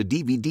noticed a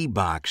DVD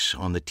box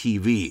on the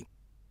TV.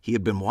 He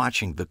had been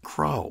watching The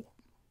Crow.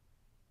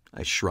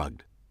 I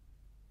shrugged.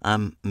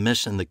 I'm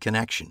missing the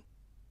connection.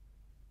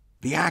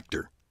 The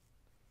actor,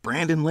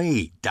 Brandon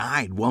Lee,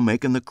 died while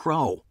making The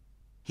Crow.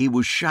 He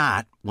was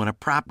shot when a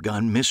prop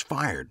gun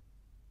misfired.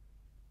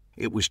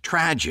 It was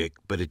tragic,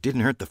 but it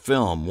didn't hurt the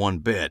film one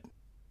bit.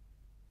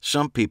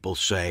 Some people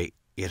say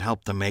it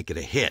helped to make it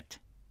a hit.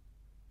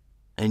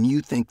 And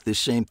you think the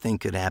same thing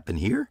could happen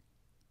here?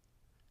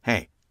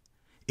 Hey,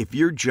 if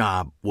your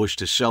job was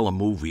to sell a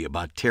movie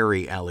about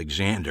Terry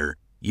Alexander,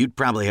 you'd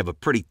probably have a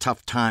pretty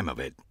tough time of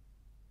it.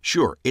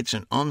 Sure, it's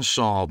an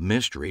unsolved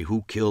mystery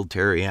who killed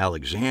Terry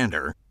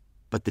Alexander,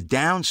 but the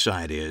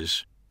downside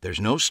is there's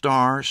no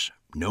stars,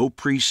 no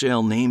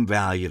pre-sale name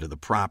value to the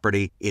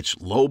property, it's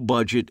low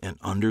budget and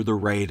under the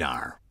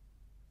radar.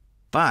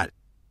 But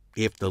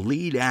if the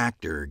lead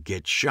actor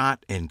gets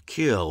shot and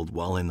killed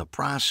while in the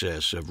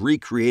process of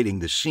recreating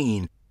the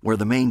scene where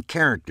the main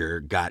character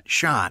got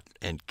shot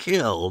and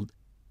killed,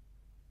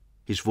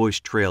 his voice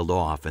trailed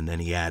off and then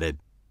he added,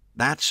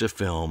 that's a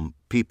film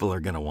people are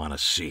going to want to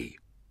see.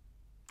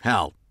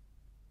 Hell,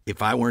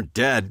 if I weren't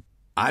dead,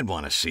 I'd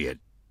want to see it.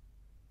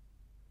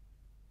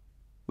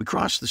 We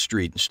crossed the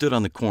street and stood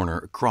on the corner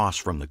across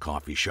from the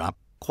coffee shop,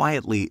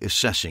 quietly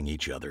assessing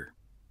each other.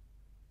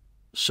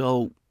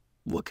 So,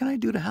 what can I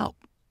do to help?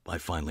 I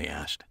finally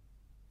asked.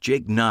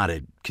 Jake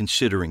nodded,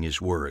 considering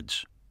his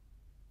words.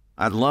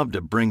 I'd love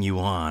to bring you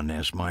on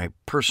as my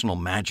personal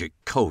magic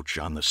coach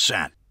on the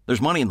set.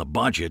 There's money in the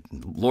budget,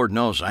 and Lord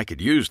knows I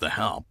could use the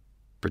help,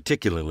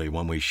 particularly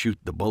when we shoot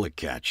the bullet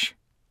catch.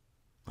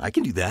 I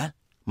can do that.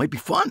 Might be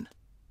fun.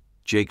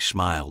 Jake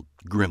smiled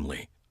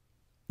grimly.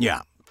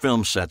 Yeah,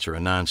 film sets are a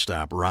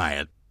nonstop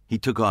riot. He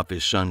took off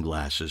his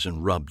sunglasses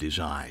and rubbed his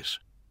eyes.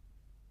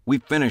 We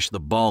finished the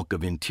bulk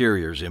of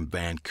interiors in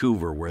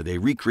Vancouver, where they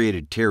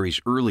recreated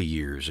Terry's early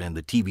years and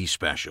the TV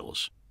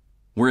specials.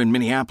 We're in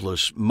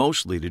Minneapolis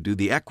mostly to do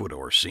the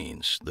Ecuador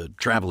scenes, the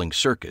traveling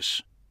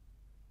circus.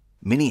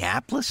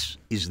 Minneapolis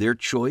is their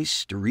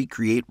choice to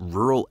recreate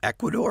rural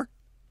Ecuador?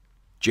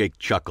 Jake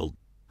chuckled.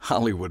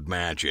 Hollywood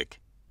magic.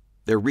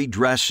 They're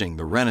redressing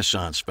the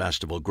Renaissance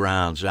Festival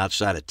grounds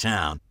outside of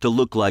town to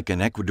look like an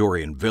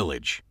Ecuadorian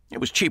village. It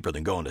was cheaper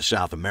than going to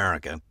South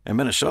America, and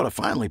Minnesota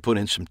finally put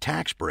in some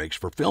tax breaks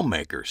for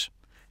filmmakers.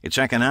 It's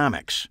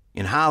economics.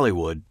 In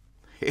Hollywood,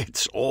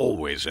 it's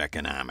always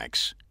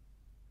economics.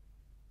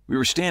 We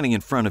were standing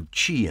in front of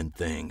Chi and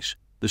Things,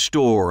 the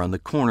store on the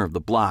corner of the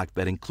block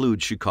that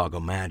includes Chicago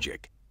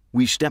Magic.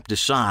 We stepped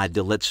aside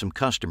to let some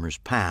customers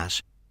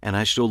pass, and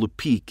I stole a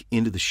peek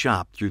into the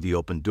shop through the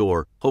open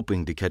door,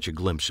 hoping to catch a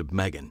glimpse of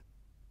Megan.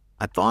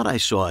 I thought I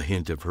saw a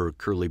hint of her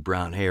curly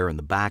brown hair in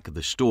the back of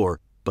the store,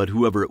 but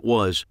whoever it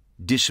was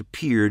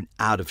disappeared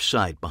out of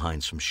sight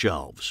behind some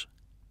shelves.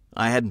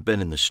 I hadn't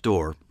been in the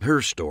store,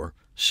 her store,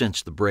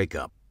 since the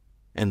breakup,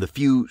 and the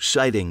few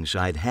sightings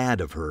I'd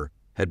had of her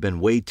had been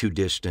way too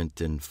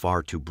distant and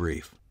far too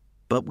brief.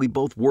 But we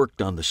both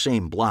worked on the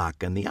same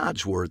block, and the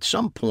odds were at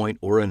some point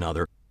or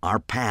another our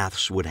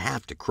paths would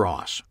have to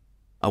cross.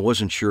 I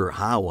wasn't sure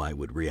how I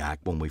would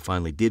react when we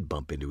finally did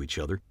bump into each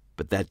other,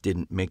 but that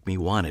didn't make me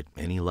want it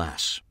any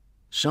less.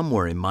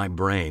 Somewhere in my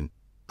brain,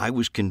 I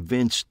was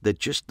convinced that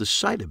just the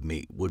sight of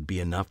me would be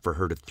enough for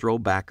her to throw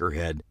back her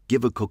head,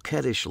 give a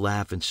coquettish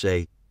laugh, and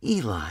say,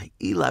 Eli,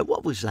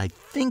 what was I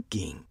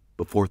thinking?"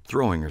 before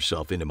throwing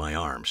herself into my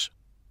arms.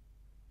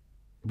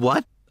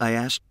 "What?" I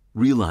asked,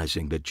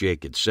 realizing that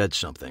Jake had said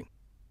something.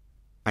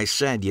 "I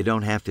said you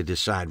don't have to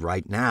decide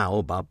right now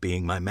about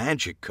being my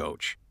magic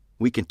coach.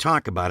 We can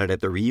talk about it at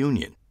the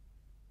reunion."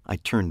 I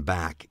turned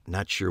back,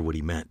 not sure what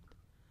he meant.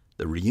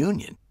 "The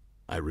reunion?"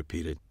 I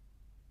repeated.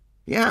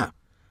 "Yeah,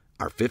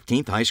 our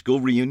 15th high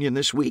school reunion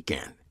this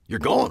weekend. You're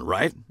going,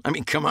 right? I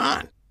mean, come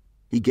on."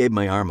 He gave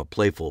my arm a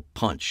playful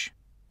punch.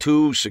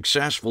 "Two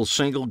successful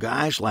single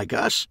guys like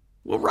us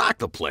will rock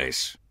the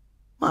place."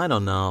 "I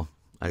don't know,"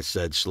 I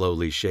said,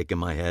 slowly shaking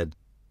my head.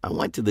 "I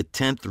went to the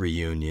 10th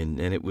reunion,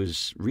 and it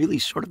was really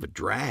sort of a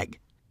drag.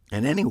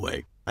 And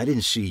anyway, I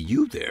didn't see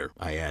you there,"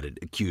 I added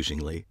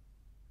accusingly.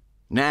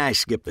 "Nah, I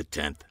skipped the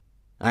 10th.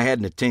 I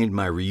hadn't attained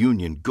my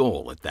reunion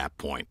goal at that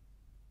point."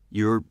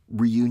 "Your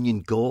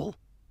reunion goal?"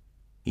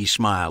 He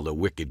smiled a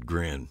wicked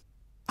grin.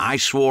 "I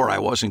swore I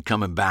wasn't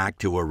coming back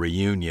to a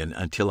reunion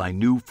until I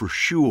knew for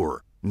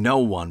sure no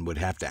one would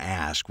have to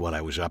ask what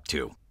I was up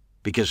to,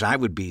 because I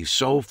would be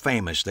so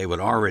famous they would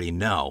already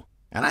know,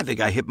 and I think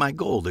I hit my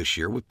goal this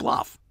year with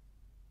Bluff."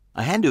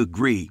 I had to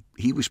agree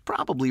he was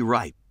probably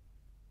right.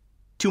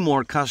 2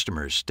 more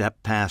customers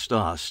stepped past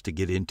us to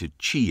get into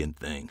Chi and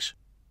Things.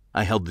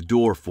 I held the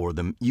door for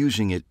them,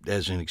 using it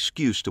as an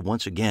excuse to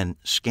once again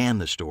scan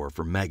the store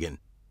for Megan.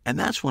 And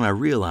that's when I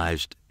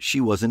realized she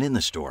wasn't in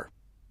the store.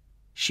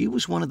 She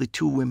was one of the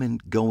 2 women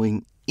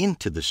going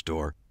into the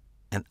store,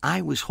 and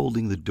I was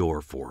holding the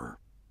door for her.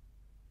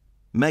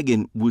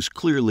 Megan was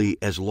clearly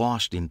as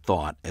lost in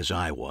thought as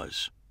I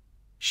was.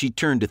 She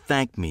turned to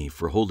thank me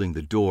for holding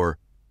the door,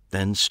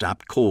 then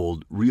stopped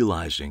cold,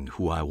 realizing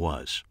who I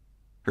was.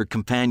 Her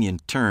companion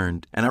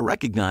turned, and I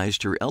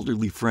recognized her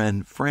elderly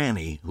friend,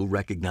 Franny, who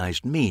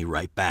recognized me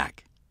right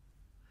back.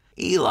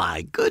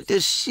 Eli, good to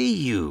see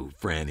you,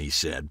 Franny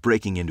said,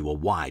 breaking into a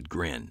wide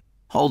grin.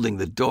 Holding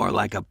the door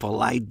like a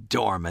polite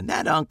doorman.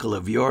 That uncle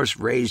of yours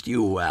raised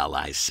you well,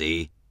 I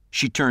see.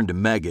 She turned to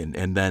Megan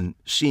and then,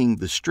 seeing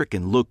the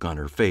stricken look on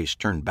her face,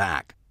 turned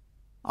back.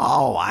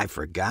 Oh, I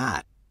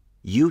forgot.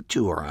 You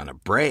two are on a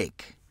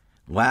break.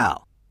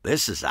 Well,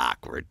 this is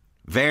awkward.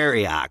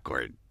 Very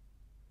awkward.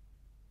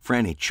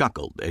 Franny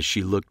chuckled as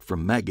she looked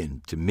from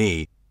Megan to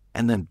me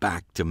and then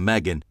back to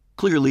Megan,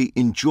 clearly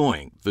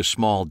enjoying the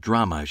small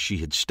drama she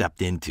had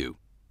stepped into.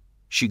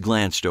 She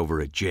glanced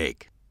over at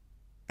Jake.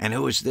 And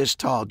who is this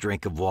tall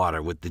drink of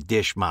water with the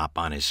dish mop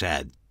on his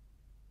head?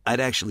 I'd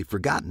actually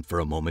forgotten for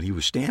a moment he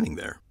was standing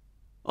there.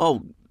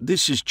 Oh,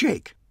 this is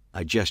Jake.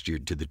 I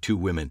gestured to the two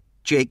women.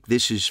 Jake,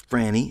 this is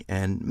Franny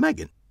and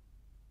Megan.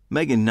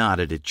 Megan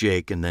nodded at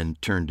Jake and then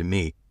turned to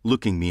me,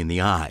 looking me in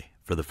the eye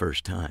for the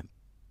first time.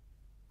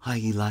 Hi,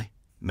 Eli,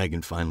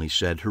 Megan finally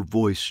said, her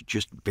voice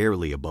just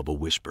barely above a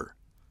whisper.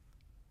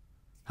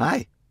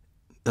 Hi.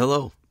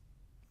 Hello.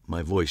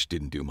 My voice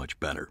didn't do much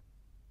better.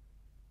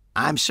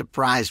 I'm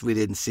surprised we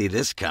didn't see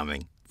this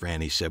coming,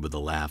 Franny said with a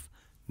laugh.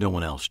 No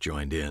one else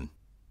joined in.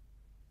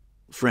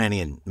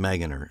 Franny and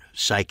Megan are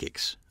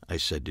psychics, I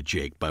said to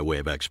Jake by way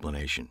of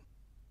explanation.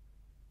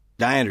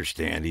 I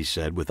understand, he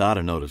said, without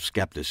a note of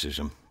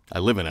skepticism. I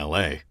live in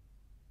L.A.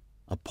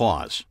 A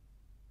pause.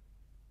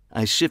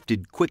 I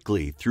sifted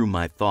quickly through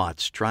my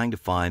thoughts, trying to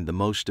find the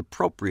most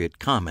appropriate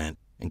comment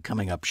and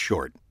coming up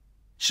short.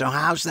 So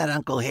how's that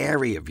Uncle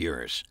Harry of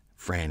yours?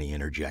 Franny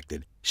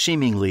interjected,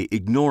 seemingly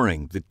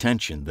ignoring the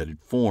tension that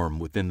had formed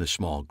within the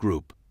small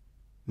group.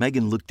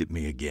 Megan looked at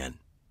me again.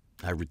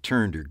 I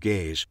returned her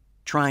gaze,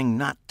 trying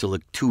not to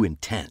look too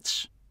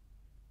intense.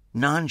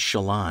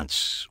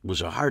 Nonchalance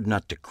was a hard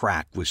nut to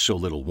crack with so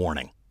little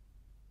warning.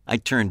 I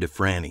turned to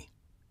Franny.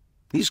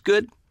 He's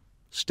good.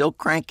 Still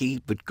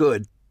cranky, but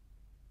good.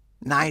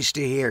 Nice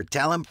to hear.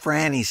 Tell him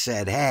Franny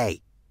said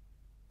hey.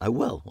 I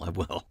will.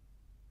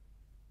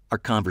 Our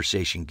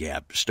conversation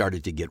gap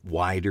started to get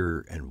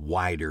wider and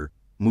wider,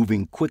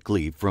 moving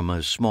quickly from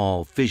a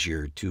small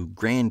fissure to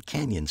Grand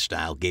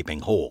Canyon-style gaping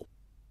hole.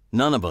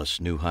 None of us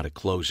knew how to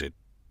close it.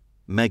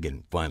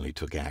 Megan finally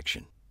took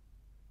action.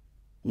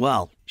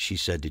 Well, she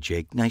said to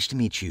Jake, nice to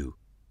meet you.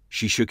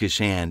 She shook his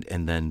hand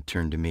and then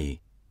turned to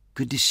me.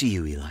 Good to see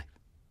you, Eli.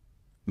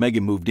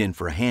 Megan moved in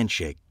for a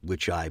handshake,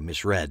 which I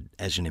misread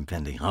as an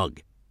impending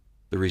hug.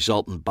 The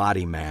resultant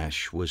body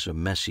mash was a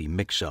messy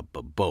mix-up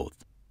of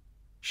both.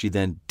 She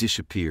then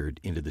disappeared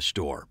into the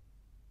store.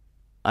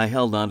 I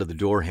held onto the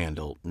door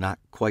handle, not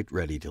quite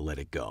ready to let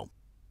it go.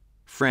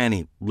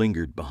 Franny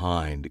lingered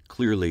behind,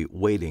 clearly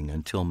waiting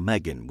until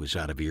Megan was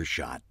out of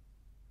earshot.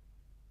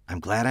 I'm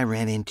glad I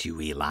ran into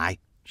you, Eli,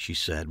 she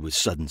said with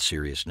sudden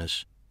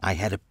seriousness. I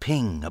had a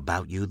ping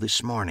about you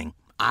this morning,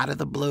 out of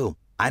the blue.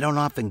 I don't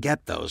often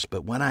get those,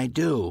 but when I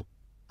do,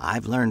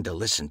 I've learned to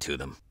listen to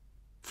them.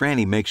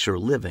 Franny makes her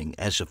living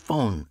as a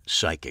phone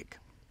psychic,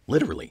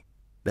 literally.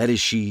 That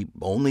is, she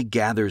only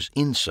gathers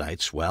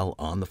insights while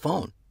on the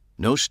phone.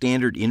 No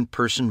standard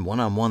in-person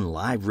one-on-one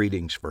live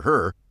readings for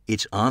her.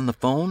 It's on the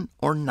phone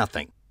or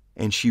nothing.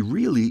 And she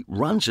really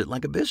runs it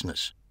like a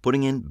business,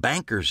 putting in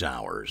banker's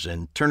hours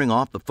and turning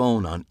off the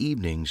phone on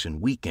evenings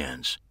and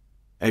weekends.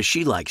 As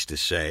she likes to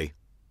say,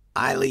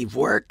 I leave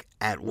work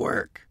at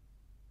work.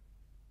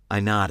 I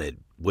nodded,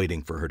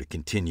 waiting for her to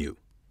continue.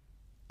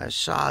 I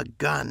saw a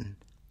gun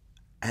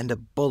and a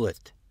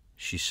bullet,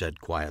 she said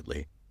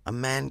quietly. A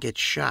man gets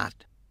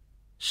shot.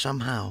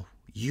 Somehow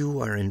you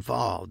are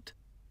involved.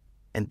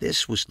 And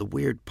this was the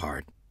weird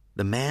part.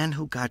 The man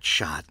who got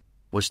shot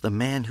was the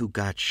man who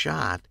got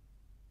shot,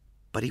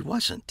 but he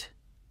wasn't.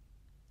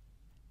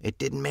 It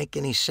didn't make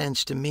any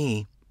sense to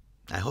me.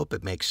 I hope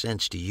it makes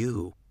sense to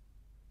you.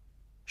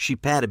 She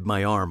patted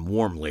my arm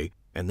warmly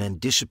and then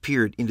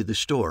disappeared into the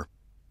store.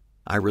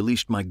 I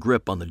released my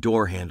grip on the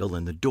door handle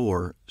and the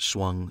door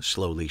swung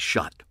slowly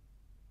shut.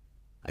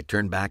 I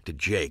turned back to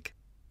Jake.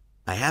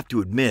 I have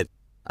to admit,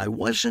 I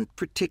wasn't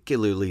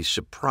particularly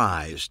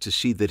surprised to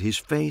see that his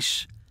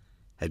face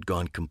had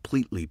gone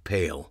completely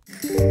pale.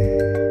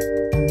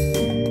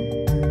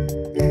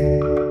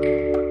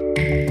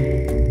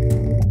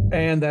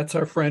 And that's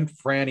our friend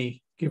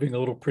Franny giving a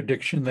little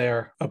prediction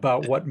there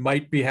about what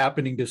might be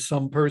happening to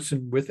some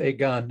person with a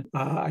gun.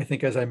 I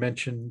think, as I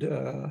mentioned,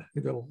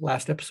 the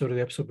last episode or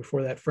the episode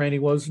before that, Franny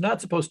was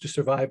not supposed to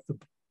survive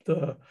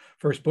the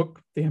first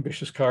book, The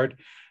Ambitious Card,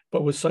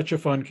 but was such a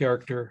fun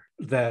character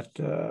that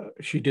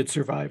she did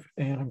survive.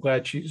 And I'm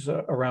glad she's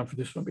around for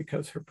this one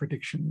because her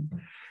prediction,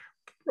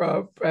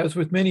 as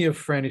with many of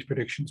Franny's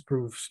predictions,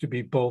 proves to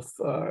be both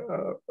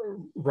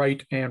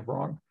right and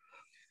wrong.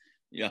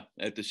 Yeah,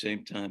 at the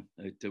same time,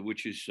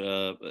 which is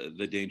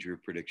the danger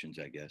of predictions,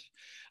 I guess.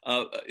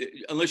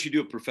 Unless you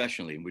do it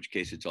professionally, in which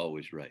case it's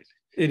always right.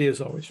 It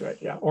is always right,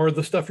 yeah. Or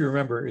the stuff you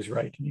remember is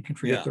right, and you can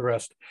forget the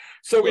rest.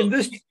 So in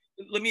this...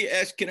 Let me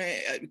ask, can I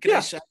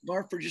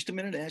sidebar for just a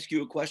minute and ask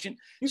you a question?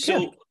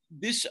 So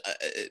this,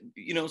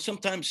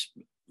 sometimes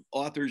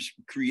authors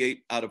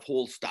create out of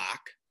whole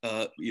stock,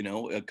 a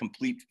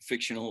complete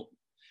fictional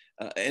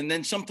And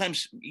then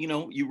sometimes, you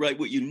know, you write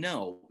what you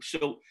know.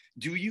 So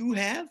do you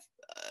have,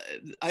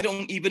 I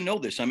don't even know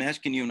this. I'm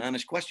asking you an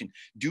honest question.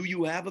 Do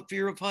you have a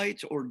fear of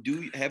heights, or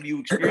have you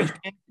experienced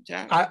panic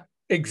attacks?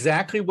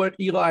 Exactly what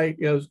Eli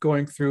was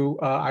going through,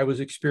 I was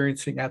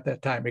experiencing at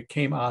that time. It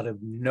came out of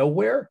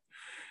nowhere.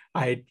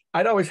 I'd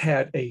always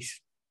had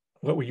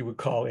what you would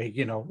call a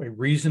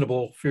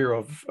reasonable fear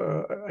of,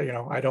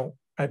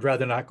 I'd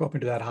rather not go up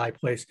into that high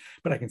place,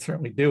 but I can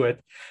certainly do it.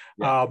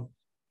 Yeah.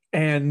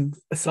 And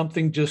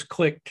something just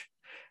clicked.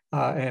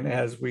 And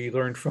as we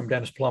learned from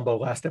Dennis Palumbo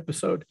last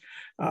episode,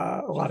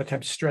 a lot of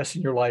times stress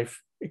in your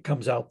life, it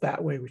comes out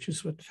that way, which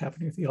is what's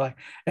happening with Eli.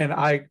 And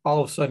I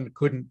all of a sudden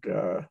couldn't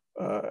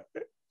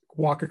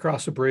walk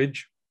across a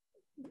bridge.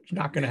 It's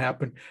not going to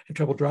happen. Had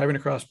trouble driving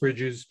across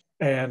bridges.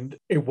 And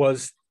it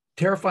was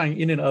terrifying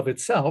in and of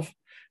itself,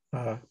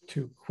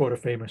 to quote a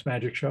famous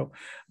magic show,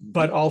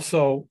 but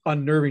also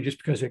unnerving just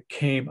because it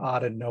came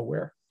out of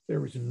nowhere. There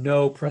was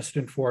no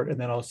precedent for it. And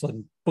then all of a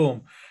sudden,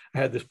 boom, I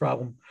had this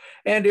problem.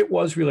 And it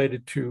was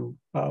related to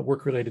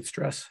work-related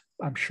stress,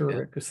 I'm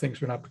sure, because things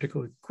were not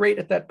particularly great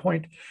at that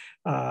point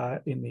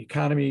in the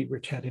economy,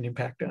 which had an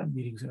impact on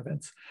meetings and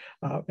events.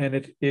 And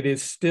it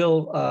is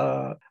still,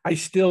 I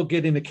still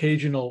get an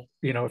occasional,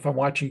 if I'm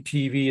watching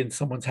TV and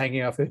someone's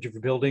hanging off the edge of a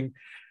building,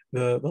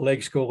 the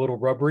legs go a little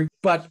rubbery.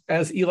 But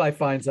as Eli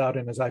finds out,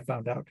 and as I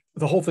found out,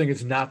 the whole thing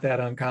is not that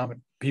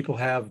uncommon. People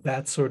have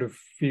that sort of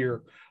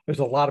fear. There's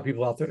a lot of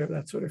people out there that have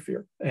that sort of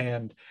fear.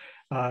 And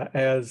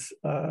as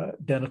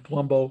Dennis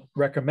Palumbo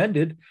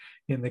recommended,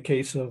 in the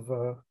case of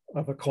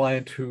a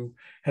client who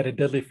had a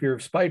deadly fear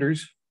of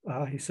spiders,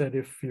 he said,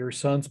 if your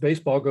son's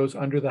baseball goes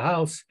under the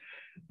house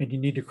and you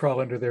need to crawl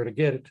under there to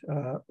get it,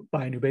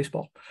 buy a new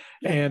baseball.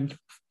 And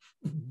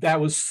that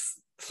was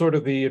sort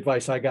of the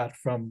advice I got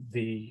from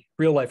the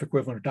real life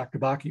equivalent of Dr.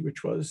 Baki,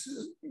 which was,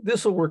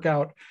 this will work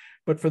out,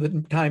 but for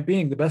the time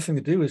being, the best thing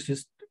to do is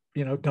just,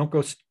 don't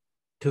go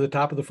to the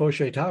top of the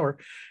Fauché Tower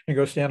and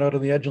go stand out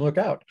on the edge and look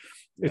out.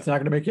 Yeah. It's not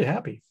going to make you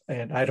happy.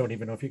 And I don't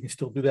even know if you can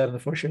still do that in the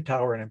Fauché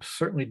Tower. And I'm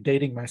certainly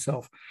dating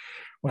myself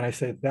when I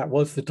say that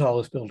was the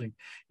tallest building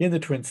in the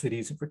Twin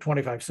Cities. And for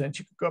 25 cents,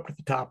 you could go up to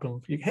the top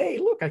and hey,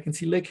 look, I can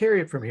see Lake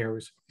Harriet from here. It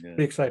was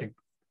pretty exciting.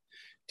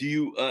 Do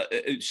you,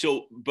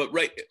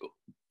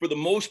 for the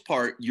most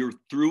part, you're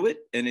through it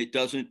and it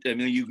doesn't,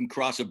 you can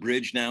cross a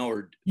bridge now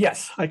or?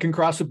 Yes, I can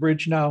cross a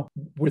bridge now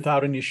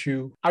without an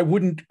issue. I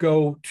wouldn't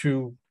go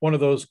to one of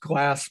those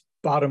glass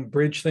bottom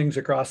bridge things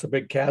across a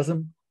big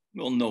chasm.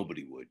 Well,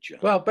 nobody would, John.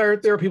 Well, there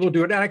are people who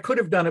do it, and I could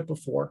have done it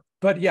before.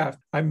 But yeah,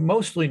 I'm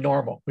mostly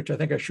normal, which I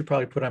think I should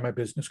probably put on my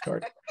business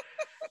card.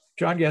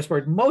 John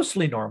Gaspard,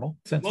 mostly normal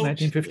since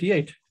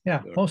 1958.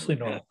 Yeah, mostly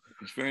normal. Yeah.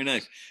 It's very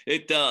nice.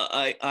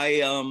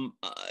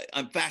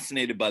 I'm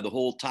fascinated by the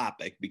whole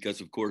topic because,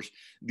 of course,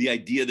 the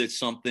idea that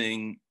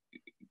something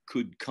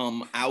could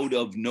come out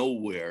of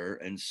nowhere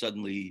and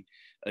suddenly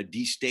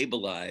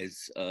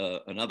destabilize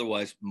an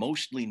otherwise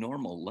mostly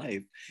normal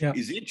life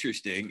is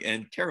interesting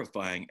and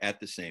terrifying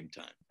at the same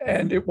time.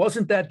 And it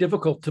wasn't that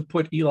difficult to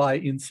put Eli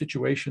in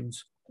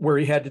situations where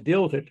he had to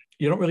deal with it.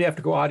 You don't really have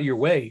to go out of your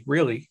way,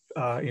 really,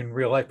 in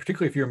real life,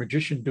 particularly if you're a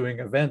magician doing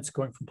events,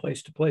 going from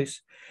place to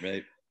place.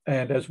 Right.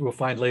 And as we'll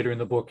find later in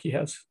the book, he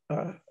has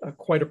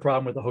quite a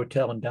problem with a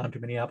hotel in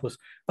downtown Minneapolis,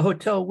 a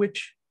hotel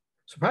which,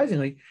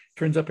 surprisingly,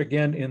 turns up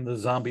again in The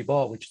Zombie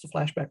Ball, which is a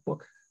flashback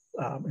book,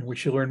 in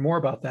which you learn more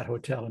about that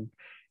hotel and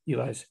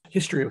Eli's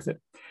history with it.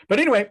 But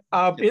anyway,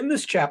 in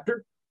this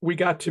chapter, we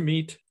got to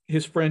meet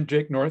his friend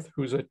Jake North,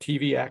 who's a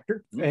TV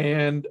actor,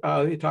 and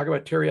they talk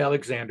about Terry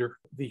Alexander,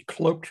 the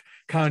cloaked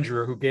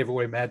conjurer who gave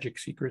away magic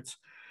secrets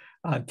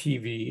on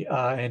TV,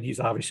 and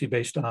he's obviously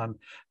based on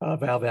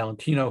Val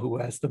Valentino, who,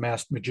 as the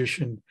masked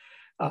magician,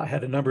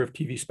 had a number of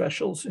TV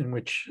specials in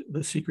which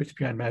the secrets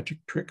behind magic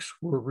tricks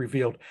were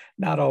revealed,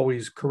 not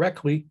always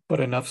correctly, but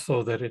enough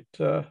so that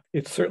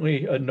it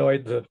certainly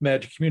annoyed the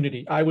magic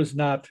community. I was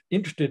not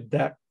interested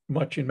that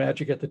much in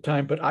magic at the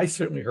time, but I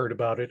certainly heard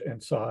about it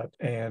and saw it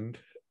and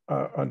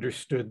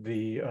understood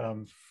the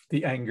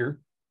anger.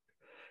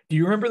 Do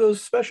you remember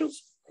those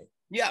specials?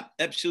 Yeah,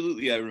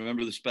 absolutely. I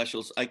remember the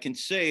specials. I can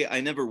say I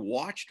never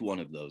watched one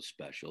of those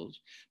specials,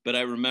 but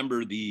I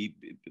remember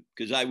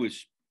because I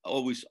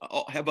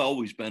have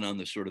always been on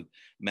the sort of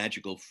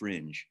magical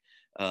fringe.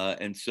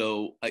 And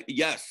so,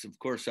 yes, of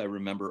course, I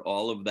remember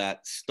all of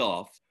that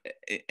stuff.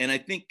 And I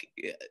think,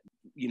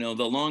 the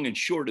long and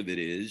short of it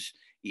is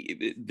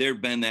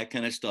there've been that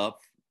kind of stuff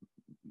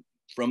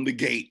from the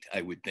gate, I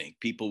would think.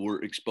 People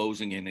were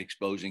exposing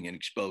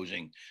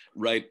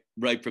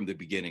right from the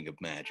beginning of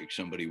magic.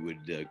 Somebody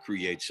would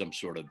create some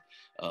sort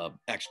of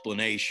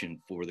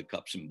explanation for the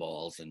cups and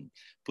balls and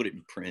put it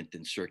in print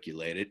and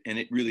circulate it. And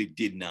it really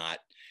did not.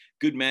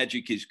 Good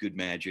magic is good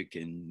magic.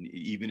 And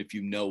even if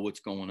you know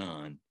what's going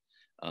on,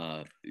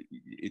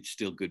 it's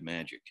still good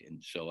magic.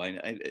 And so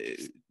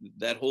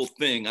that whole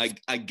thing,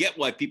 I get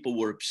why people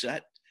were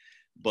upset,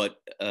 but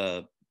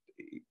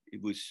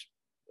it was,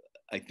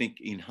 I think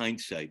in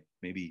hindsight,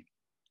 maybe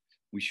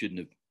we shouldn't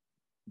have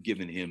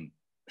given him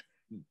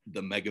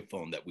the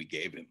megaphone that we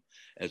gave him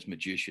as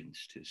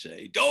magicians to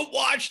say, don't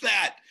watch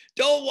that.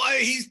 Don't watch.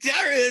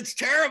 It's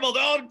terrible.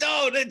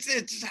 Don't.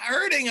 It's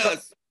hurting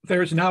us.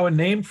 There's now a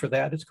name for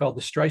that. It's called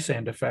the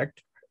Streisand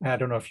effect. I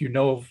don't know if you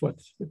know of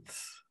what's the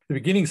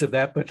beginnings of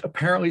that, but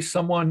apparently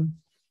someone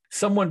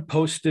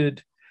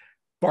posted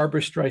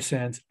Barbara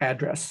Streisand's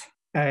address,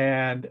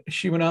 and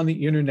she went on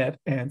the internet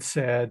and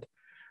said,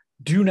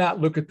 do not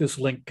look at this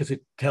link because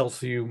it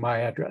tells you my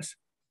address.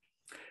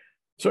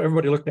 So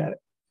everybody looked at it.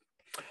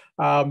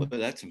 But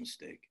that's a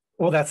mistake.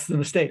 Well, that's the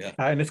mistake. Yeah.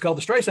 And it's called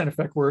the Streisand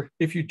effect, where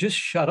if you just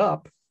shut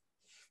up,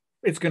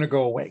 it's going to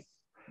go away.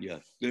 Yeah.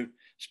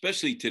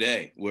 Especially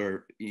today,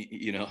 where,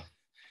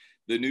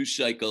 the news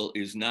cycle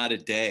is not a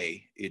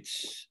day.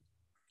 It's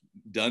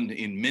done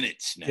in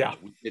minutes now. Yeah.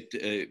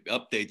 It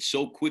updates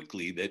so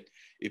quickly that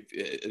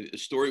if a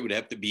story would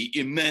have to be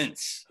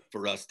immense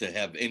for us to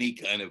have any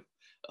kind of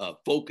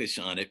focus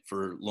on it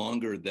for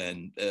longer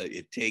than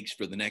it takes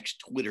for the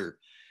next Twitter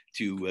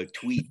to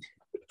tweet.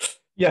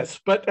 Yes,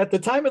 but at the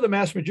time of The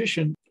Masked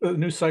Magician, the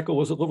news cycle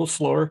was a little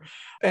slower.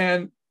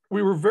 And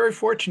we were very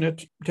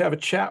fortunate to have a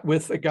chat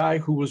with a guy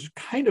who was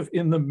kind of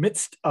in the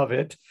midst of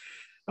it.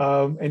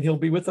 And he'll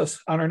be with us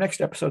on our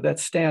next episode.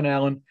 That's Stan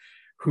Allen,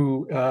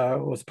 who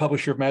was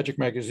publisher of Magic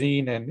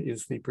Magazine and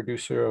is the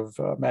producer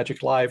of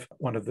Magic Live,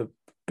 one of the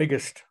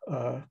biggest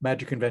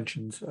magic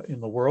conventions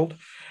in the world.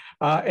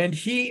 And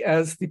he,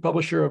 as the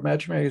publisher of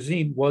Magic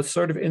Magazine, was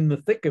sort of in the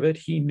thick of it.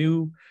 He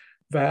knew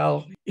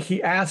Val.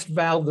 He asked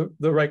Val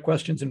the right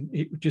questions, and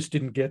he just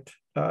didn't get,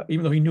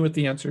 even though he knew what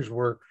the answers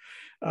were,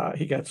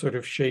 he got sort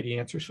of shady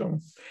answers. So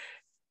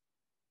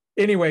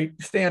anyway,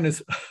 Stan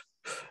is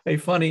a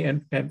funny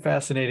and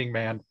fascinating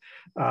man.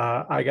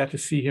 I got to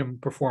see him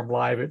perform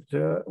live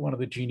at one of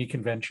the Genie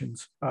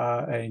conventions,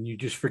 and you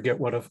just forget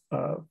what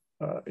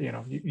you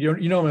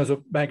know him as a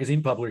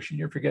magazine publisher, and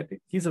you forget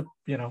he's a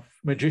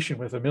magician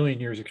with 1 million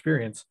years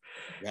experience.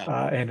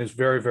 Yeah. And is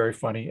very, very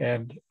funny.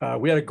 And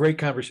we had a great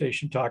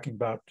conversation talking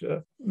about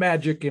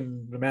magic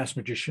and the Masked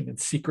Magician and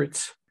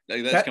secrets.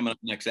 That's coming up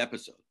next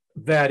episode.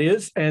 That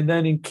is, and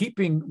then in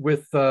keeping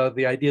with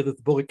the idea that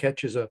the bullet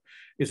catch is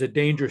a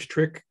dangerous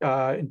trick,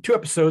 in 2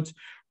 episodes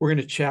we're going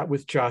to chat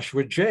with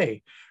Joshua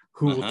J.,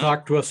 who will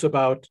talk to us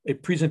about a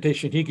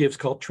presentation he gives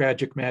called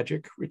Tragic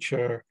Magic, which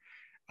are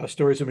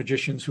stories of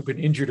magicians who've been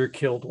injured or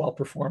killed while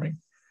performing.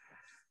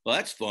 Well,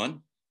 that's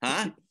fun,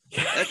 huh?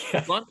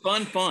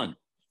 That's fun.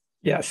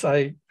 Yes,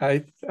 I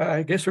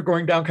guess we're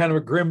going down kind of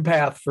a grim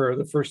path for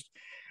the first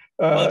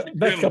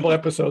next couple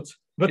episodes.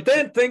 But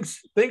then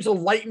things will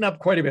lighten up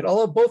quite a bit,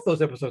 although both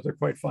those episodes are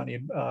quite funny.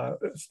 And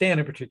Stan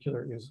in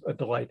particular is a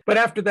delight. But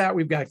after that,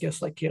 we've got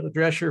guests like Kayla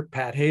Drescher,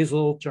 Pat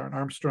Hazel, John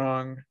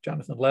Armstrong,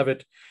 Jonathan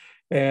Levitt,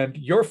 and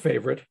your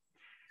favorite,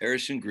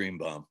 Harrison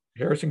Greenbaum.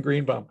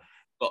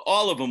 But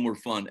all of them were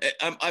fun.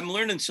 I'm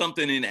learning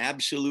something in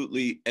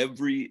absolutely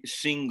every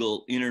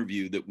single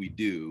interview that we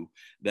do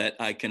that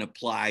I can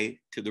apply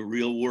to the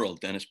real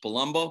world. Dennis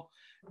Palumbo,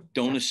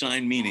 don't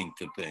assign meaning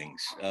to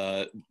things.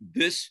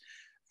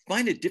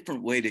 Find a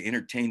different way to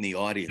entertain the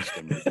audience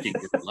than making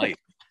your life.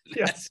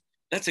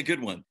 That's a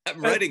good one.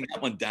 I'm writing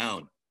that one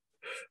down.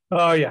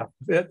 Oh yeah,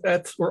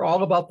 we're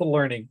all about the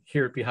learning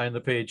here at Behind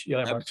the Page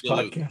Eli Marks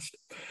podcast.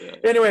 Yeah.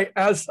 Anyway,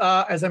 as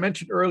I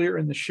mentioned earlier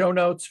in the show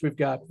notes, we've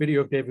got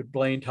video of David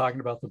Blaine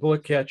talking about the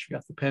bullet catch. We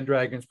got the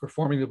Pendragons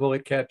performing the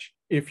bullet catch.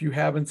 If you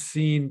haven't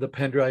seen the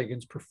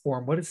Pendragons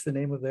perform, what is the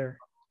name of their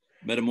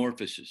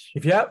Metamorphosis?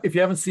 If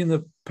you haven't seen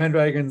the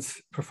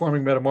Pendragons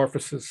performing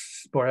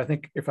Metamorphosis, boy, I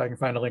think if I can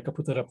find a link, I'll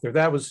put that up there.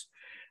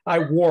 I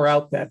wore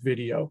out that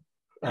video.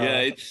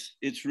 Yeah,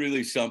 it's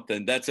really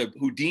something. That's a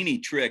Houdini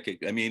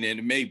trick. I mean, and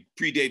it may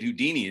predate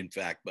Houdini, in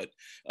fact, but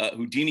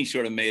Houdini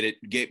sort of made it,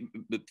 gave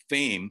the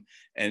fame,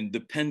 and the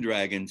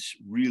Pendragons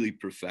really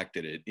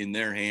perfected it. In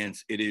their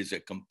hands, it is a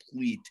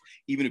complete,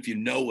 even if you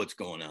know what's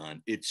going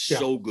on, it's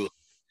so good.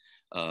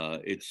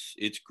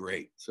 It's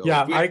great. So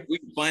yeah, if we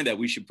can find that,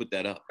 we should put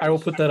that up. I will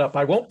put that up.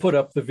 I won't put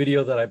up the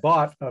video that I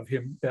bought of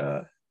him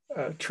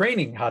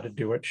training how to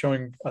do it,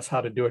 showing us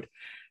how to do it.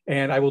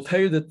 And I will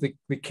tell you that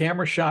the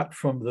camera shot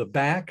from the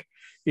back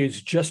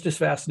is just as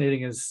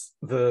fascinating as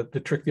the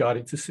trick the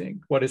audience is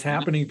seeing. What is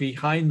happening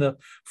behind the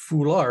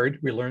foulard,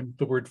 we learned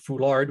the word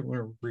foulard when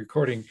we're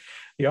recording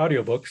the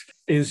audiobooks,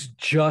 is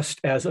just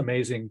as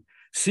amazing.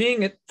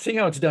 Seeing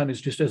how it's done is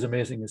just as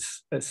amazing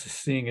as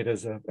seeing it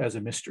as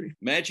a mystery.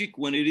 Magic,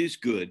 when it is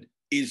good,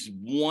 is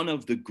one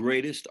of the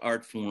greatest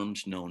art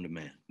forms known to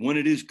man. When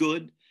it is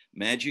good,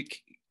 magic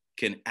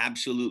can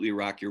absolutely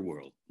rock your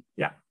world.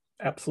 Yeah.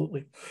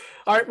 Absolutely.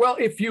 All right. Well,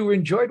 if you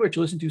enjoyed what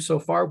you listened to so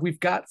far,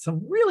 we've got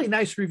some really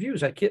nice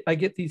reviews. I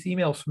get these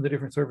emails from the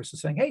different services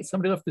saying, hey,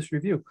 somebody left this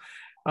review.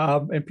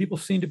 And people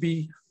seem to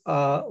be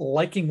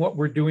liking what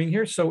we're doing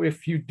here. So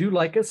if you do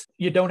like us,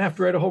 you don't have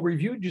to write a whole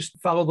review. Just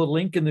follow the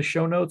link in the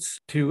show notes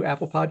to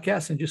Apple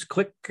Podcasts and just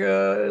click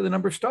the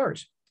number of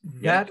stars.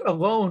 Mm-hmm. That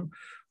alone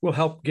will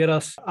help get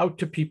us out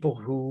to people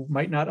who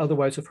might not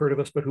otherwise have heard of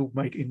us, but who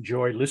might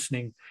enjoy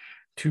listening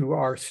to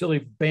our silly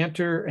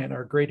banter and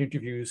our great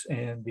interviews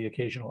and the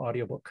occasional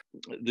audiobook.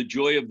 The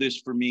joy of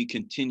this for me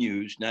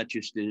continues, not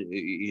just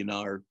in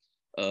our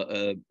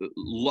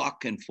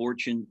luck and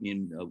fortune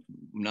in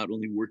not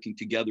only working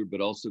together,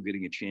 but also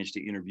getting a chance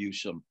to interview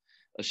some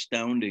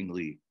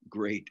astoundingly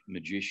great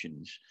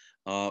magicians.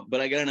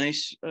 But I got a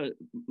nice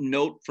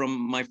note from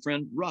my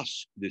friend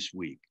Russ this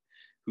week,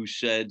 who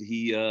said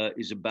he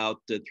is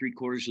about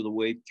 3/4 of the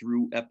way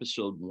through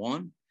episode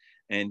 1.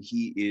 And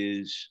he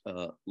is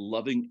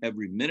loving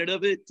every minute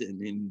of it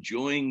and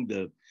enjoying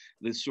the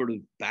sort of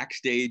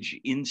backstage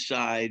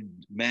inside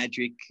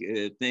magic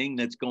thing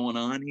that's going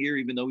on here,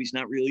 even though he's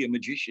not really a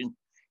magician.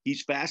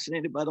 He's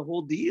fascinated by the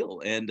whole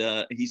deal. And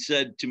he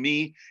said to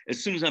me,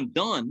 as soon as I'm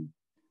done,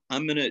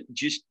 I'm going to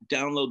just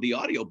download the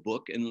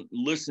audiobook and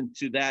listen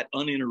to that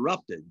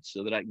uninterrupted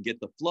so that I can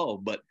get the flow.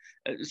 But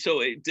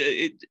so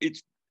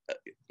it's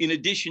in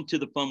addition to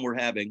the fun we're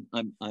having,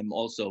 I'm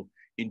also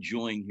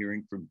enjoying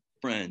hearing from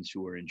friends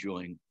who are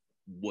enjoying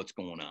what's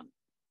going on.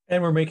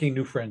 And we're making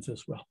new friends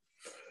as well.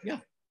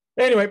 Yeah.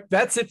 Anyway,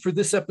 that's it for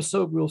this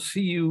episode. We'll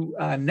see you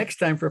next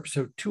time for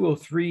episode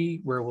 203,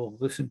 where we'll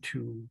listen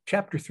to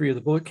chapter 3 of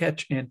the Bullet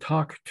Catch and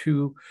talk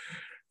to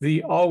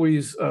the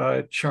always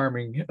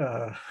charming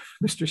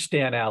Mr.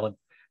 Stan Allen.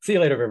 See you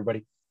later,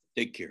 everybody.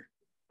 Take care.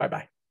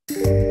 Bye-bye.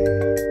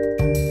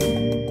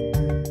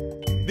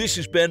 This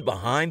has been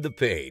Behind the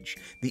Page,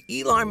 the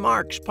Eli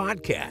Marks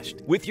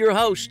podcast, with your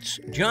hosts,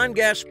 John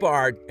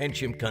Gaspard and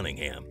Jim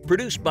Cunningham.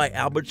 Produced by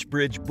Alberts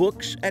Bridge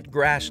Books at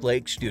Grass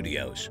Lake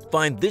Studios.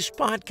 Find this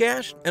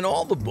podcast and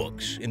all the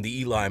books in the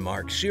Eli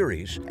Marks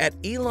series at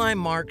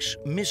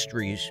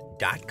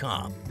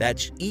elimarksmysteries.com.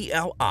 That's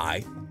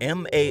ELIMARKS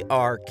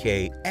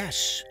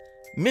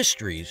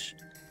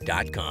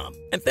Mysteries.com.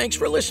 And thanks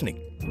for listening.